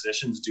those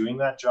positions doing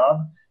that job.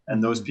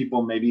 And those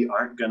people maybe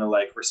aren't going to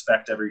like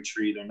respect every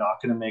tree. They're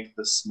not going to make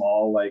the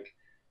small, like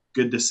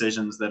good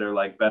decisions that are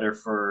like better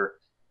for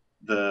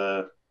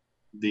the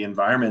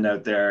environment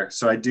out there.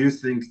 So I do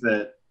think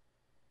that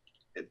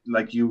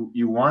like you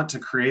want to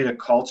create a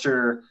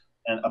culture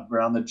and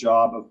around the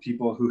job of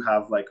people who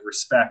have like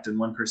respect. And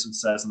one person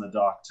says in the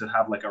doc to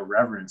have like a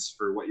reverence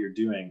for what you're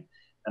doing.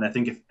 And I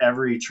think if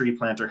every tree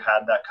planter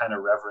had that kind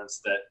of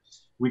reverence, that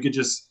we could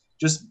just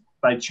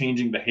by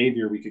changing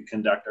behavior, we could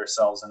conduct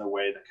ourselves in a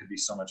way that could be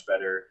so much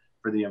better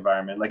for the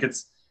environment. Like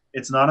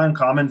it's not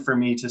uncommon for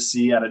me to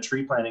see at a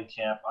tree planting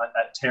camp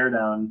at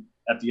teardown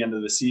at the end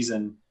of the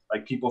season,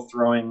 like people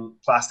throwing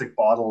plastic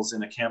bottles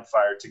in a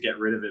campfire to get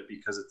rid of it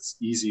because it's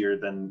easier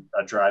than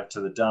a drive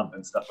to the dump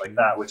and stuff like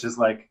that, which is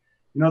like,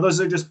 you know,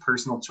 those are just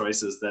personal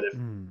choices that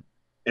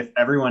if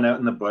everyone out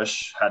in the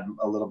bush had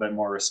a little bit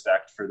more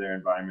respect for their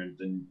environment,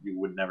 then you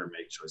would never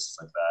make choices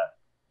like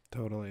that.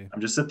 Totally. I'm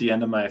just at the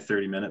end of my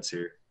 30 minutes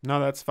here. No,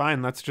 that's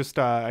fine. Let's just,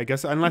 I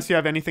guess, unless you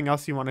have anything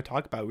else you want to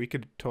talk about, we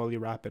could totally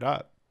wrap it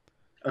up.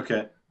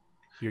 Okay.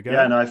 You're good?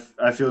 Yeah, no,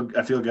 I feel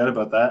good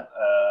about that.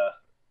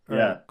 Yeah.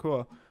 Right,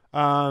 cool.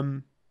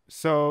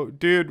 So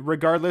dude,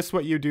 regardless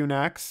what you do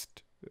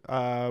next,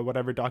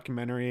 whatever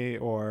documentary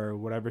or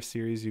whatever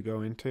series you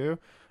go into,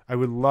 I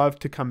would love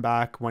to come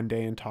back one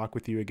day and talk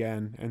with you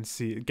again and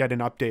get an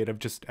update of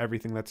just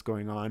everything that's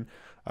going on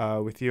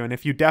with you. And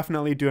if you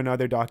definitely do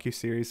another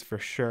docuseries, for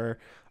sure,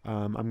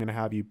 I'm going to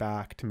have you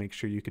back to make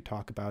sure you could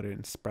talk about it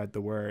and spread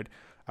the word.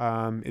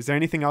 Is there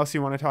anything else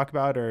you want to talk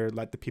about or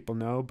let the people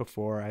know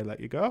before I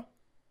let you go?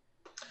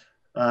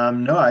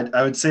 No,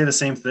 I would say the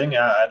same thing.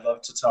 I'd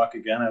love to talk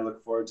again. I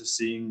look forward to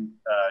seeing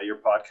your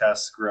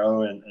podcasts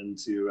grow and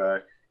to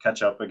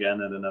catch up again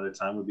at another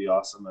time would be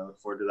awesome. I look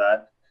forward to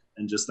that.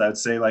 And just, I would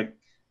say like,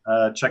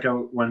 check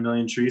out 1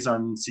 Million Trees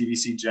on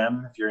CBC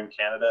Gem. If you're in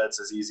Canada,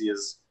 it's as easy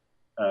as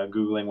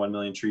Googling 1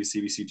 Million Trees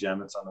CBC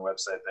Gem. It's on the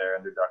website there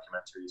under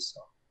documentaries. So.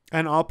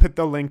 And I'll put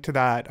the link to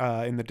that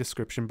in the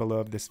description below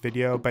of this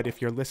video. But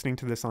if you're listening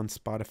to this on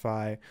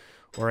Spotify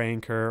or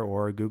Anchor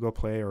or Google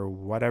Play or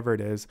whatever it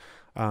is,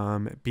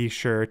 be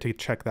sure to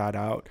check that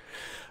out.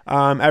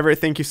 Everett,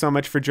 thank you so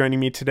much for joining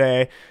me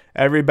today.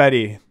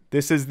 Everybody,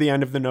 this is the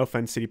end of the No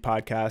Fun City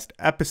podcast,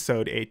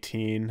 episode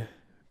 18.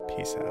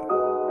 Peace out.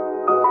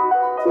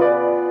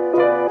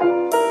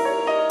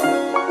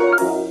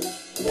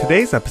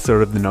 Today's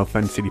episode of the No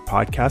Fun City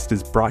podcast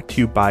is brought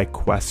to you by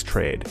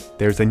Questrade.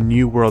 There's a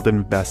new world in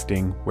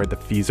investing where the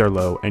fees are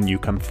low and you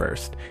come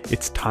first.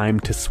 It's time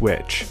to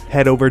switch.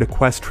 Head over to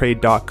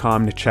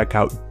questrade.com to check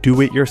out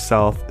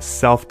do-it-yourself,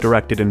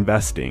 self-directed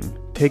investing.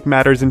 Take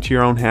matters into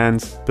your own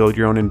hands, build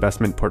your own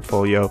investment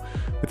portfolio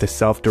with a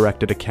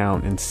self-directed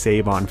account, and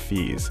save on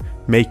fees.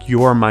 Make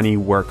your money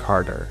work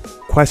harder.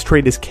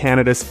 Questrade is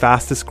Canada's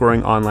fastest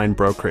growing online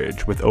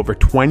brokerage with over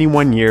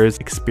 21 years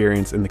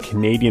experience in the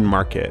Canadian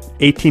market,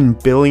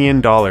 $18 billion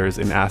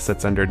in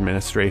assets under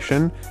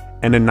administration,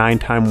 and a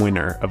 9-time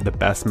winner of the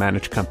best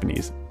managed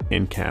companies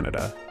in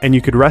Canada. And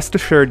you could rest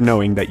assured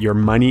knowing that your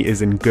money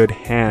is in good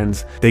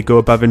hands. They go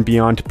above and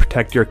beyond to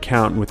protect your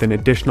account with an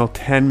additional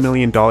 $10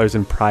 million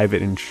in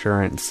private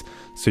insurance,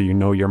 so you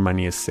know your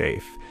money is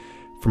safe.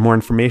 For more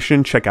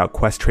information, check out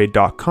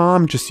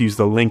questrade.com. Just use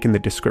the link in the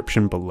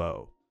description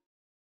below.